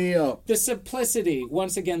 Sign me up." The simplicity,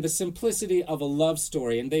 once again, the simplicity of a love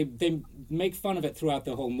story, and they make fun of it throughout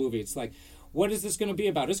the whole movie. It's like, what is this going to be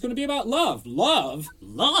about? It's going to be about love. Love,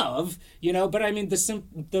 you know, but I mean,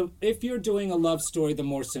 if you're doing a love story, the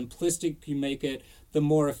more simplistic you make it, the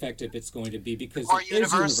more effective it's going to be, because it is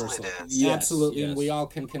universal. It is. Yes, absolutely, yes. And we all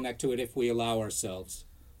can connect to it if we allow ourselves.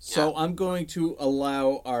 So I'm going to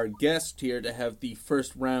allow our guest here to have the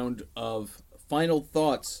first round of final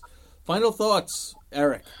thoughts. Final thoughts,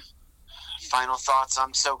 Eric. Final thoughts.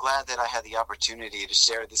 I'm so glad that I had the opportunity to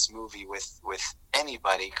share this movie with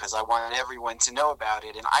anybody, because I want everyone to know about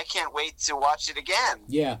it, and I can't wait to watch it again.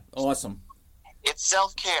 Yeah. Awesome. It's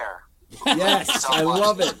self-care. Yes, I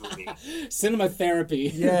love it. Cinema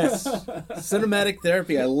therapy. Yes. Cinematic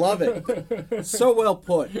therapy. I love it. So well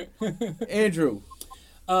put. Andrew.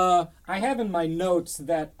 I have in my notes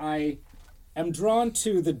that I am drawn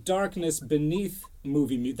to the darkness beneath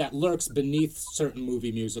that lurks beneath certain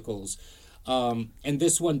movie musicals. And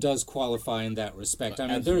this one does qualify in that respect. I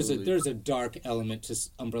mean, there's a dark element to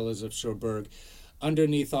Umbrellas of Cherbourg,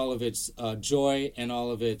 underneath all of its joy and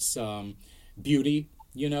all of its beauty,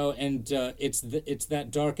 you know. And it's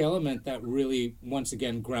that dark element that really, once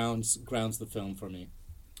again, grounds the film for me.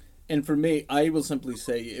 And for me, I will simply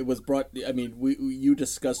say it was brought. I mean, you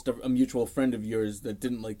discussed a mutual friend of yours that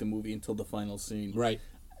didn't like the movie until the final scene, right?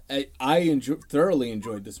 I thoroughly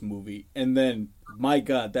enjoyed this movie, and then, my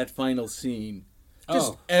God, that final scene,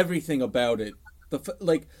 just everything about it.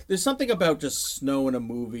 There's something about just snow in a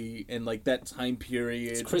movie and like that time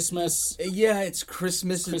period. It's Christmas. Yeah, it's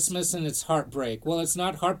Christmas. Christmas and it's heartbreak. Well, it's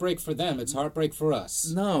not heartbreak for them. It's heartbreak for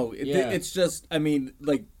us. No, it's just. I mean,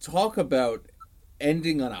 like, talk about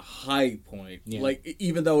ending on a high point. Yeah. Like,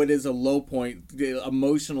 even though it is a low point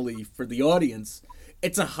emotionally for the audience,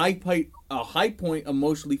 it's a high point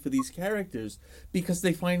emotionally for these characters, because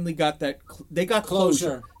they finally got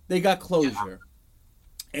closure. They got closure.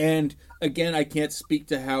 And again, I can't speak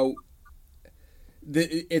to how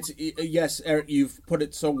yes, Eric, you've put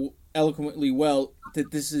it so eloquently well,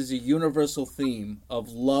 that this is a universal theme of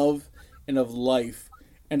love and of life.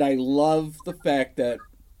 And I love the fact that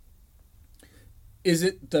it's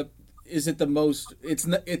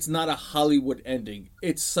not a Hollywood ending.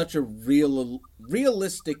 It's such a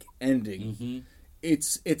realistic ending. Mm-hmm.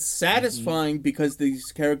 It's satisfying because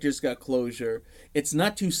these characters got closure. It's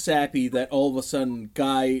not too sappy that all of a sudden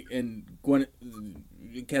Guy and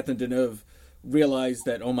Catherine Deneuve realize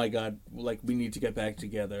that, oh my God, like, we need to get back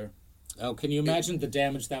together. Oh, can you imagine the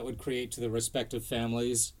damage that would create to the respective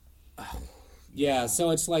families? Yeah,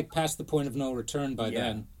 so it's like past the point of no return by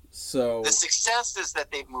then. So the success is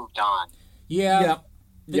that they've moved on. Yeah.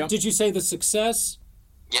 Did you say the success?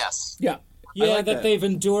 Yes. Yeah. Yeah, like that they've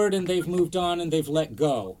endured and they've moved on and they've let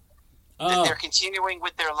go. That they're continuing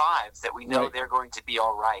with their lives, that we know they're going to be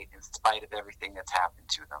all right in spite of everything that's happened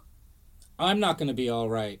to them. I'm not going to be all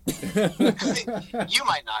right. You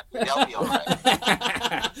might not, but they'll be all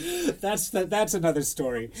right. That's another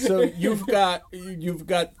story. So you've got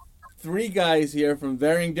 3 guys here from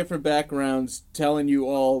varying different backgrounds telling you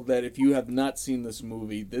all that if you have not seen this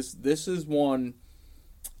movie, this is one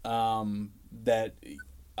that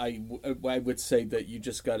I would say that you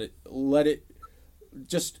just got to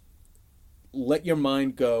let your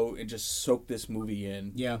mind go and just soak this movie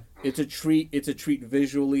in. Yeah. It's a treat. It's a treat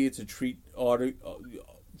visually. It's a treat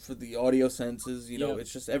for the audio senses. You know, Yep.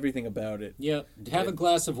 it's just everything about it. Yeah, have a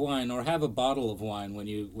glass of wine or have a bottle of wine when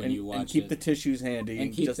you watch it. And keep the tissues handy.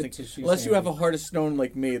 And keep just the in- tissues unless you have handy. a heart of stone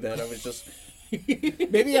like me, that I was just.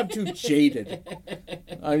 Maybe I'm too jaded.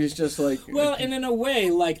 I was just like. Well, and in a way,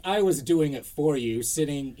 like I was doing it for you,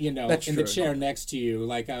 sitting, That's in the true. chair next to you,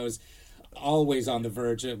 like I was always on the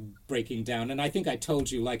verge of breaking down. And I think I told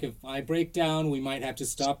you, like, if I break down, we might have to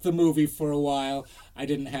stop the movie for a while. I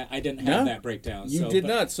didn't have No, that breakdown. You did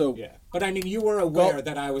not. So Yeah, but I mean, you were aware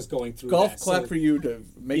that I was going through golf that. clap so- for you to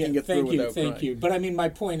making it through without Thank crying. you. But I mean, my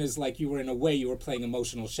point is, like, you were in a way, you were playing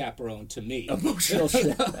emotional chaperone to me. Emotional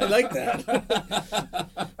shit. I like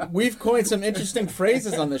that. We've coined some interesting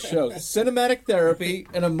phrases on the show: cinematic therapy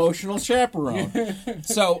and emotional chaperone.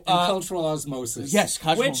 So, And cultural osmosis. yes,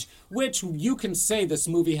 cultural- which you can say this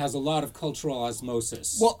movie has a lot of cultural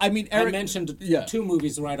osmosis. well, I mean, I Eric mentioned yeah. 2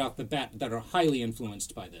 movies right off the bat that are highly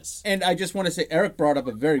influenced by this. And I just want to say, Eric brought up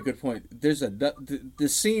a very good point. There's the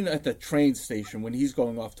scene at the train station when he's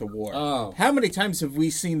going off to war. Oh. How many times have we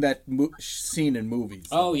seen that scene in movies?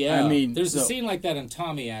 Oh yeah, I mean, there's a scene like that in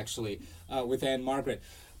Tommy actually with Anne Margaret.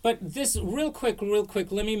 But this real quick,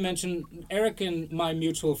 let me mention Eric and my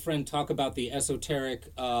mutual friend talk about the esoteric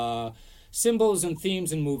symbols and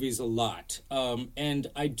themes in movies a lot. And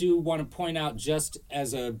I do want to point out, just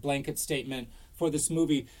as a blanket statement for this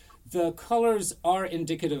movie, the colors are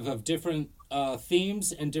indicative of different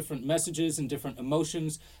themes and different messages and different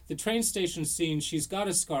emotions. The train station scene, she's got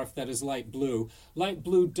a scarf that is light blue. Light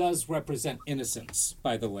blue does represent innocence,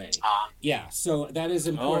 by the way. Yeah, so that is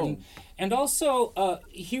important. Oh. And also,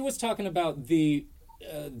 he was talking about the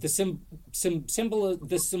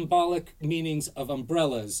symbolic meanings of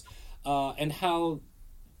umbrellas, and how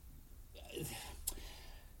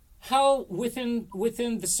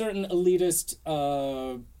within the certain elitist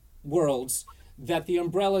worlds that the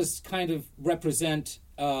umbrellas kind of represent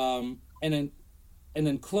an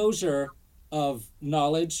enclosure of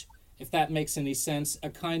knowledge, if that makes any sense, a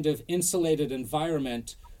kind of insulated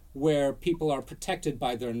environment where people are protected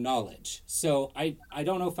by their knowledge. So I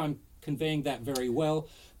don't know if I'm conveying that very well,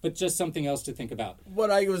 but just something else to think about. what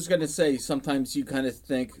I was going to say, sometimes you kind of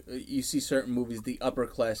think, you see certain movies, the upper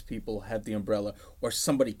class people have the umbrella, or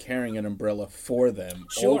somebody carrying an umbrella for them,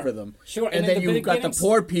 Sure. over them. Sure. And And then in the you've got the beginnings-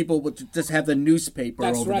 poor people which just have the newspaper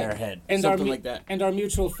That's over right. their head. And something our, like that. And our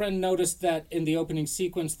mutual friend noticed that in the opening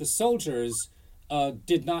sequence, the soldiers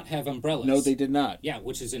did not have umbrellas. No, they did not. Yeah,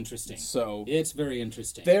 which is interesting. So It's very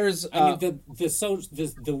interesting. there's... I mean,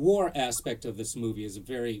 the war aspect of this movie is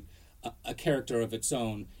a character of its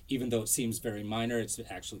own. Even though it seems very minor, it's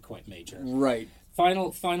actually quite major. right.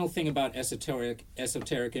 Final thing about esoteric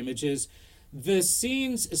images, the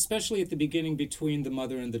scenes, especially at the beginning between the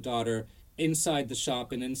mother and the daughter, inside the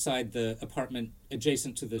shop and inside the apartment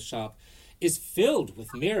adjacent to the shop, is filled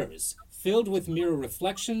with mirrors. Filled with mirror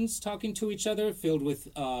reflections talking to each other, filled with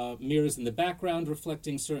mirrors in the background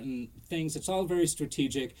reflecting certain things. It's all very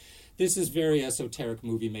strategic. This is very esoteric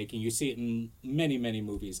movie making. You see it in many, many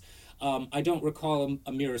movies. I don't recall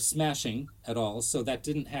a mirror smashing at all, so that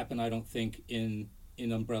didn't happen, I don't think, in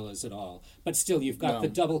Umbrellas at all. But still, you've got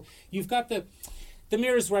the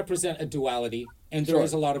mirrors represent a duality, and there Sure.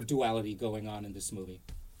 is a lot of duality going on in this movie.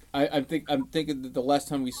 I'm thinking that the last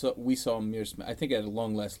time we saw Mirror I think at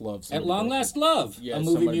Long Last Love. At Long Last Love, Yeah, a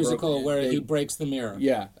movie somebody musical broke it. where They- he breaks the mirror.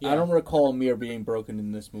 Yeah, I don't recall a mirror being broken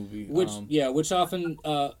in this movie. Which often,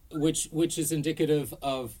 which is indicative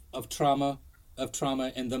of trauma,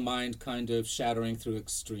 and the mind kind of shattering through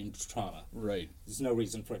extreme trauma. Right. There's no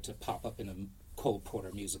reason for it to pop up in a Cole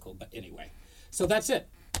Porter musical, but anyway. So that's it.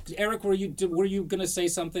 Eric, were you going to say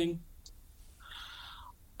something?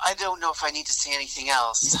 I don't know if I need to say anything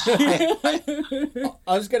else. I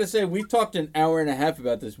was gonna say we've talked an hour and a half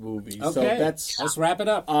about this movie, so Okay, that's. let's wrap it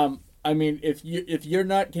up. I mean, if you're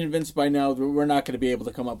not convinced by now, we're not going to be able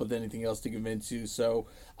to come up with anything else to convince you. So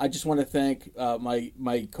I just want to thank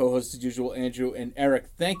my co-hosts as usual, Andrew and Eric.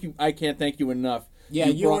 Thank you. I can't thank you enough. Yeah,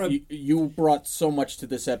 you brought so much to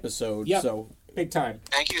this episode. Yep. So Big time.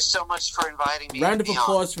 Thank you so much for inviting me. round to of be on.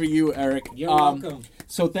 applause for you, Eric. You're welcome.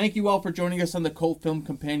 So thank you all for joining us on the Cult Film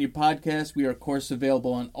Companion podcast. We are, of course,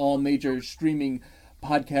 available on all major streaming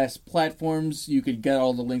podcast platforms. You can get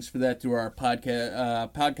all the links for that through our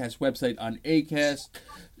podcast website on Acast,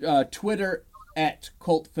 Twitter at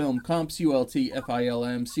Cult Film Comps,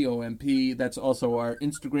 ULTFILMCOMP. That's also our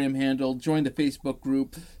Instagram handle. Join the Facebook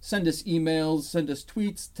group. Send us emails. Send us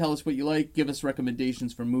tweets. Tell us what you like. Give us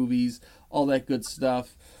recommendations for movies. All that good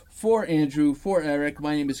stuff. For Andrew, for Eric,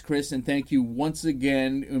 my name is Chris, and thank you once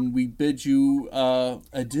again. And we bid you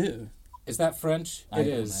adieu. Is that French? I It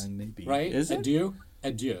don't is. know, maybe. Right? Is it? Adieu?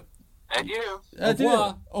 Adieu. And you.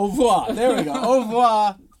 Au revoir. There we go. Au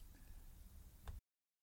revoir.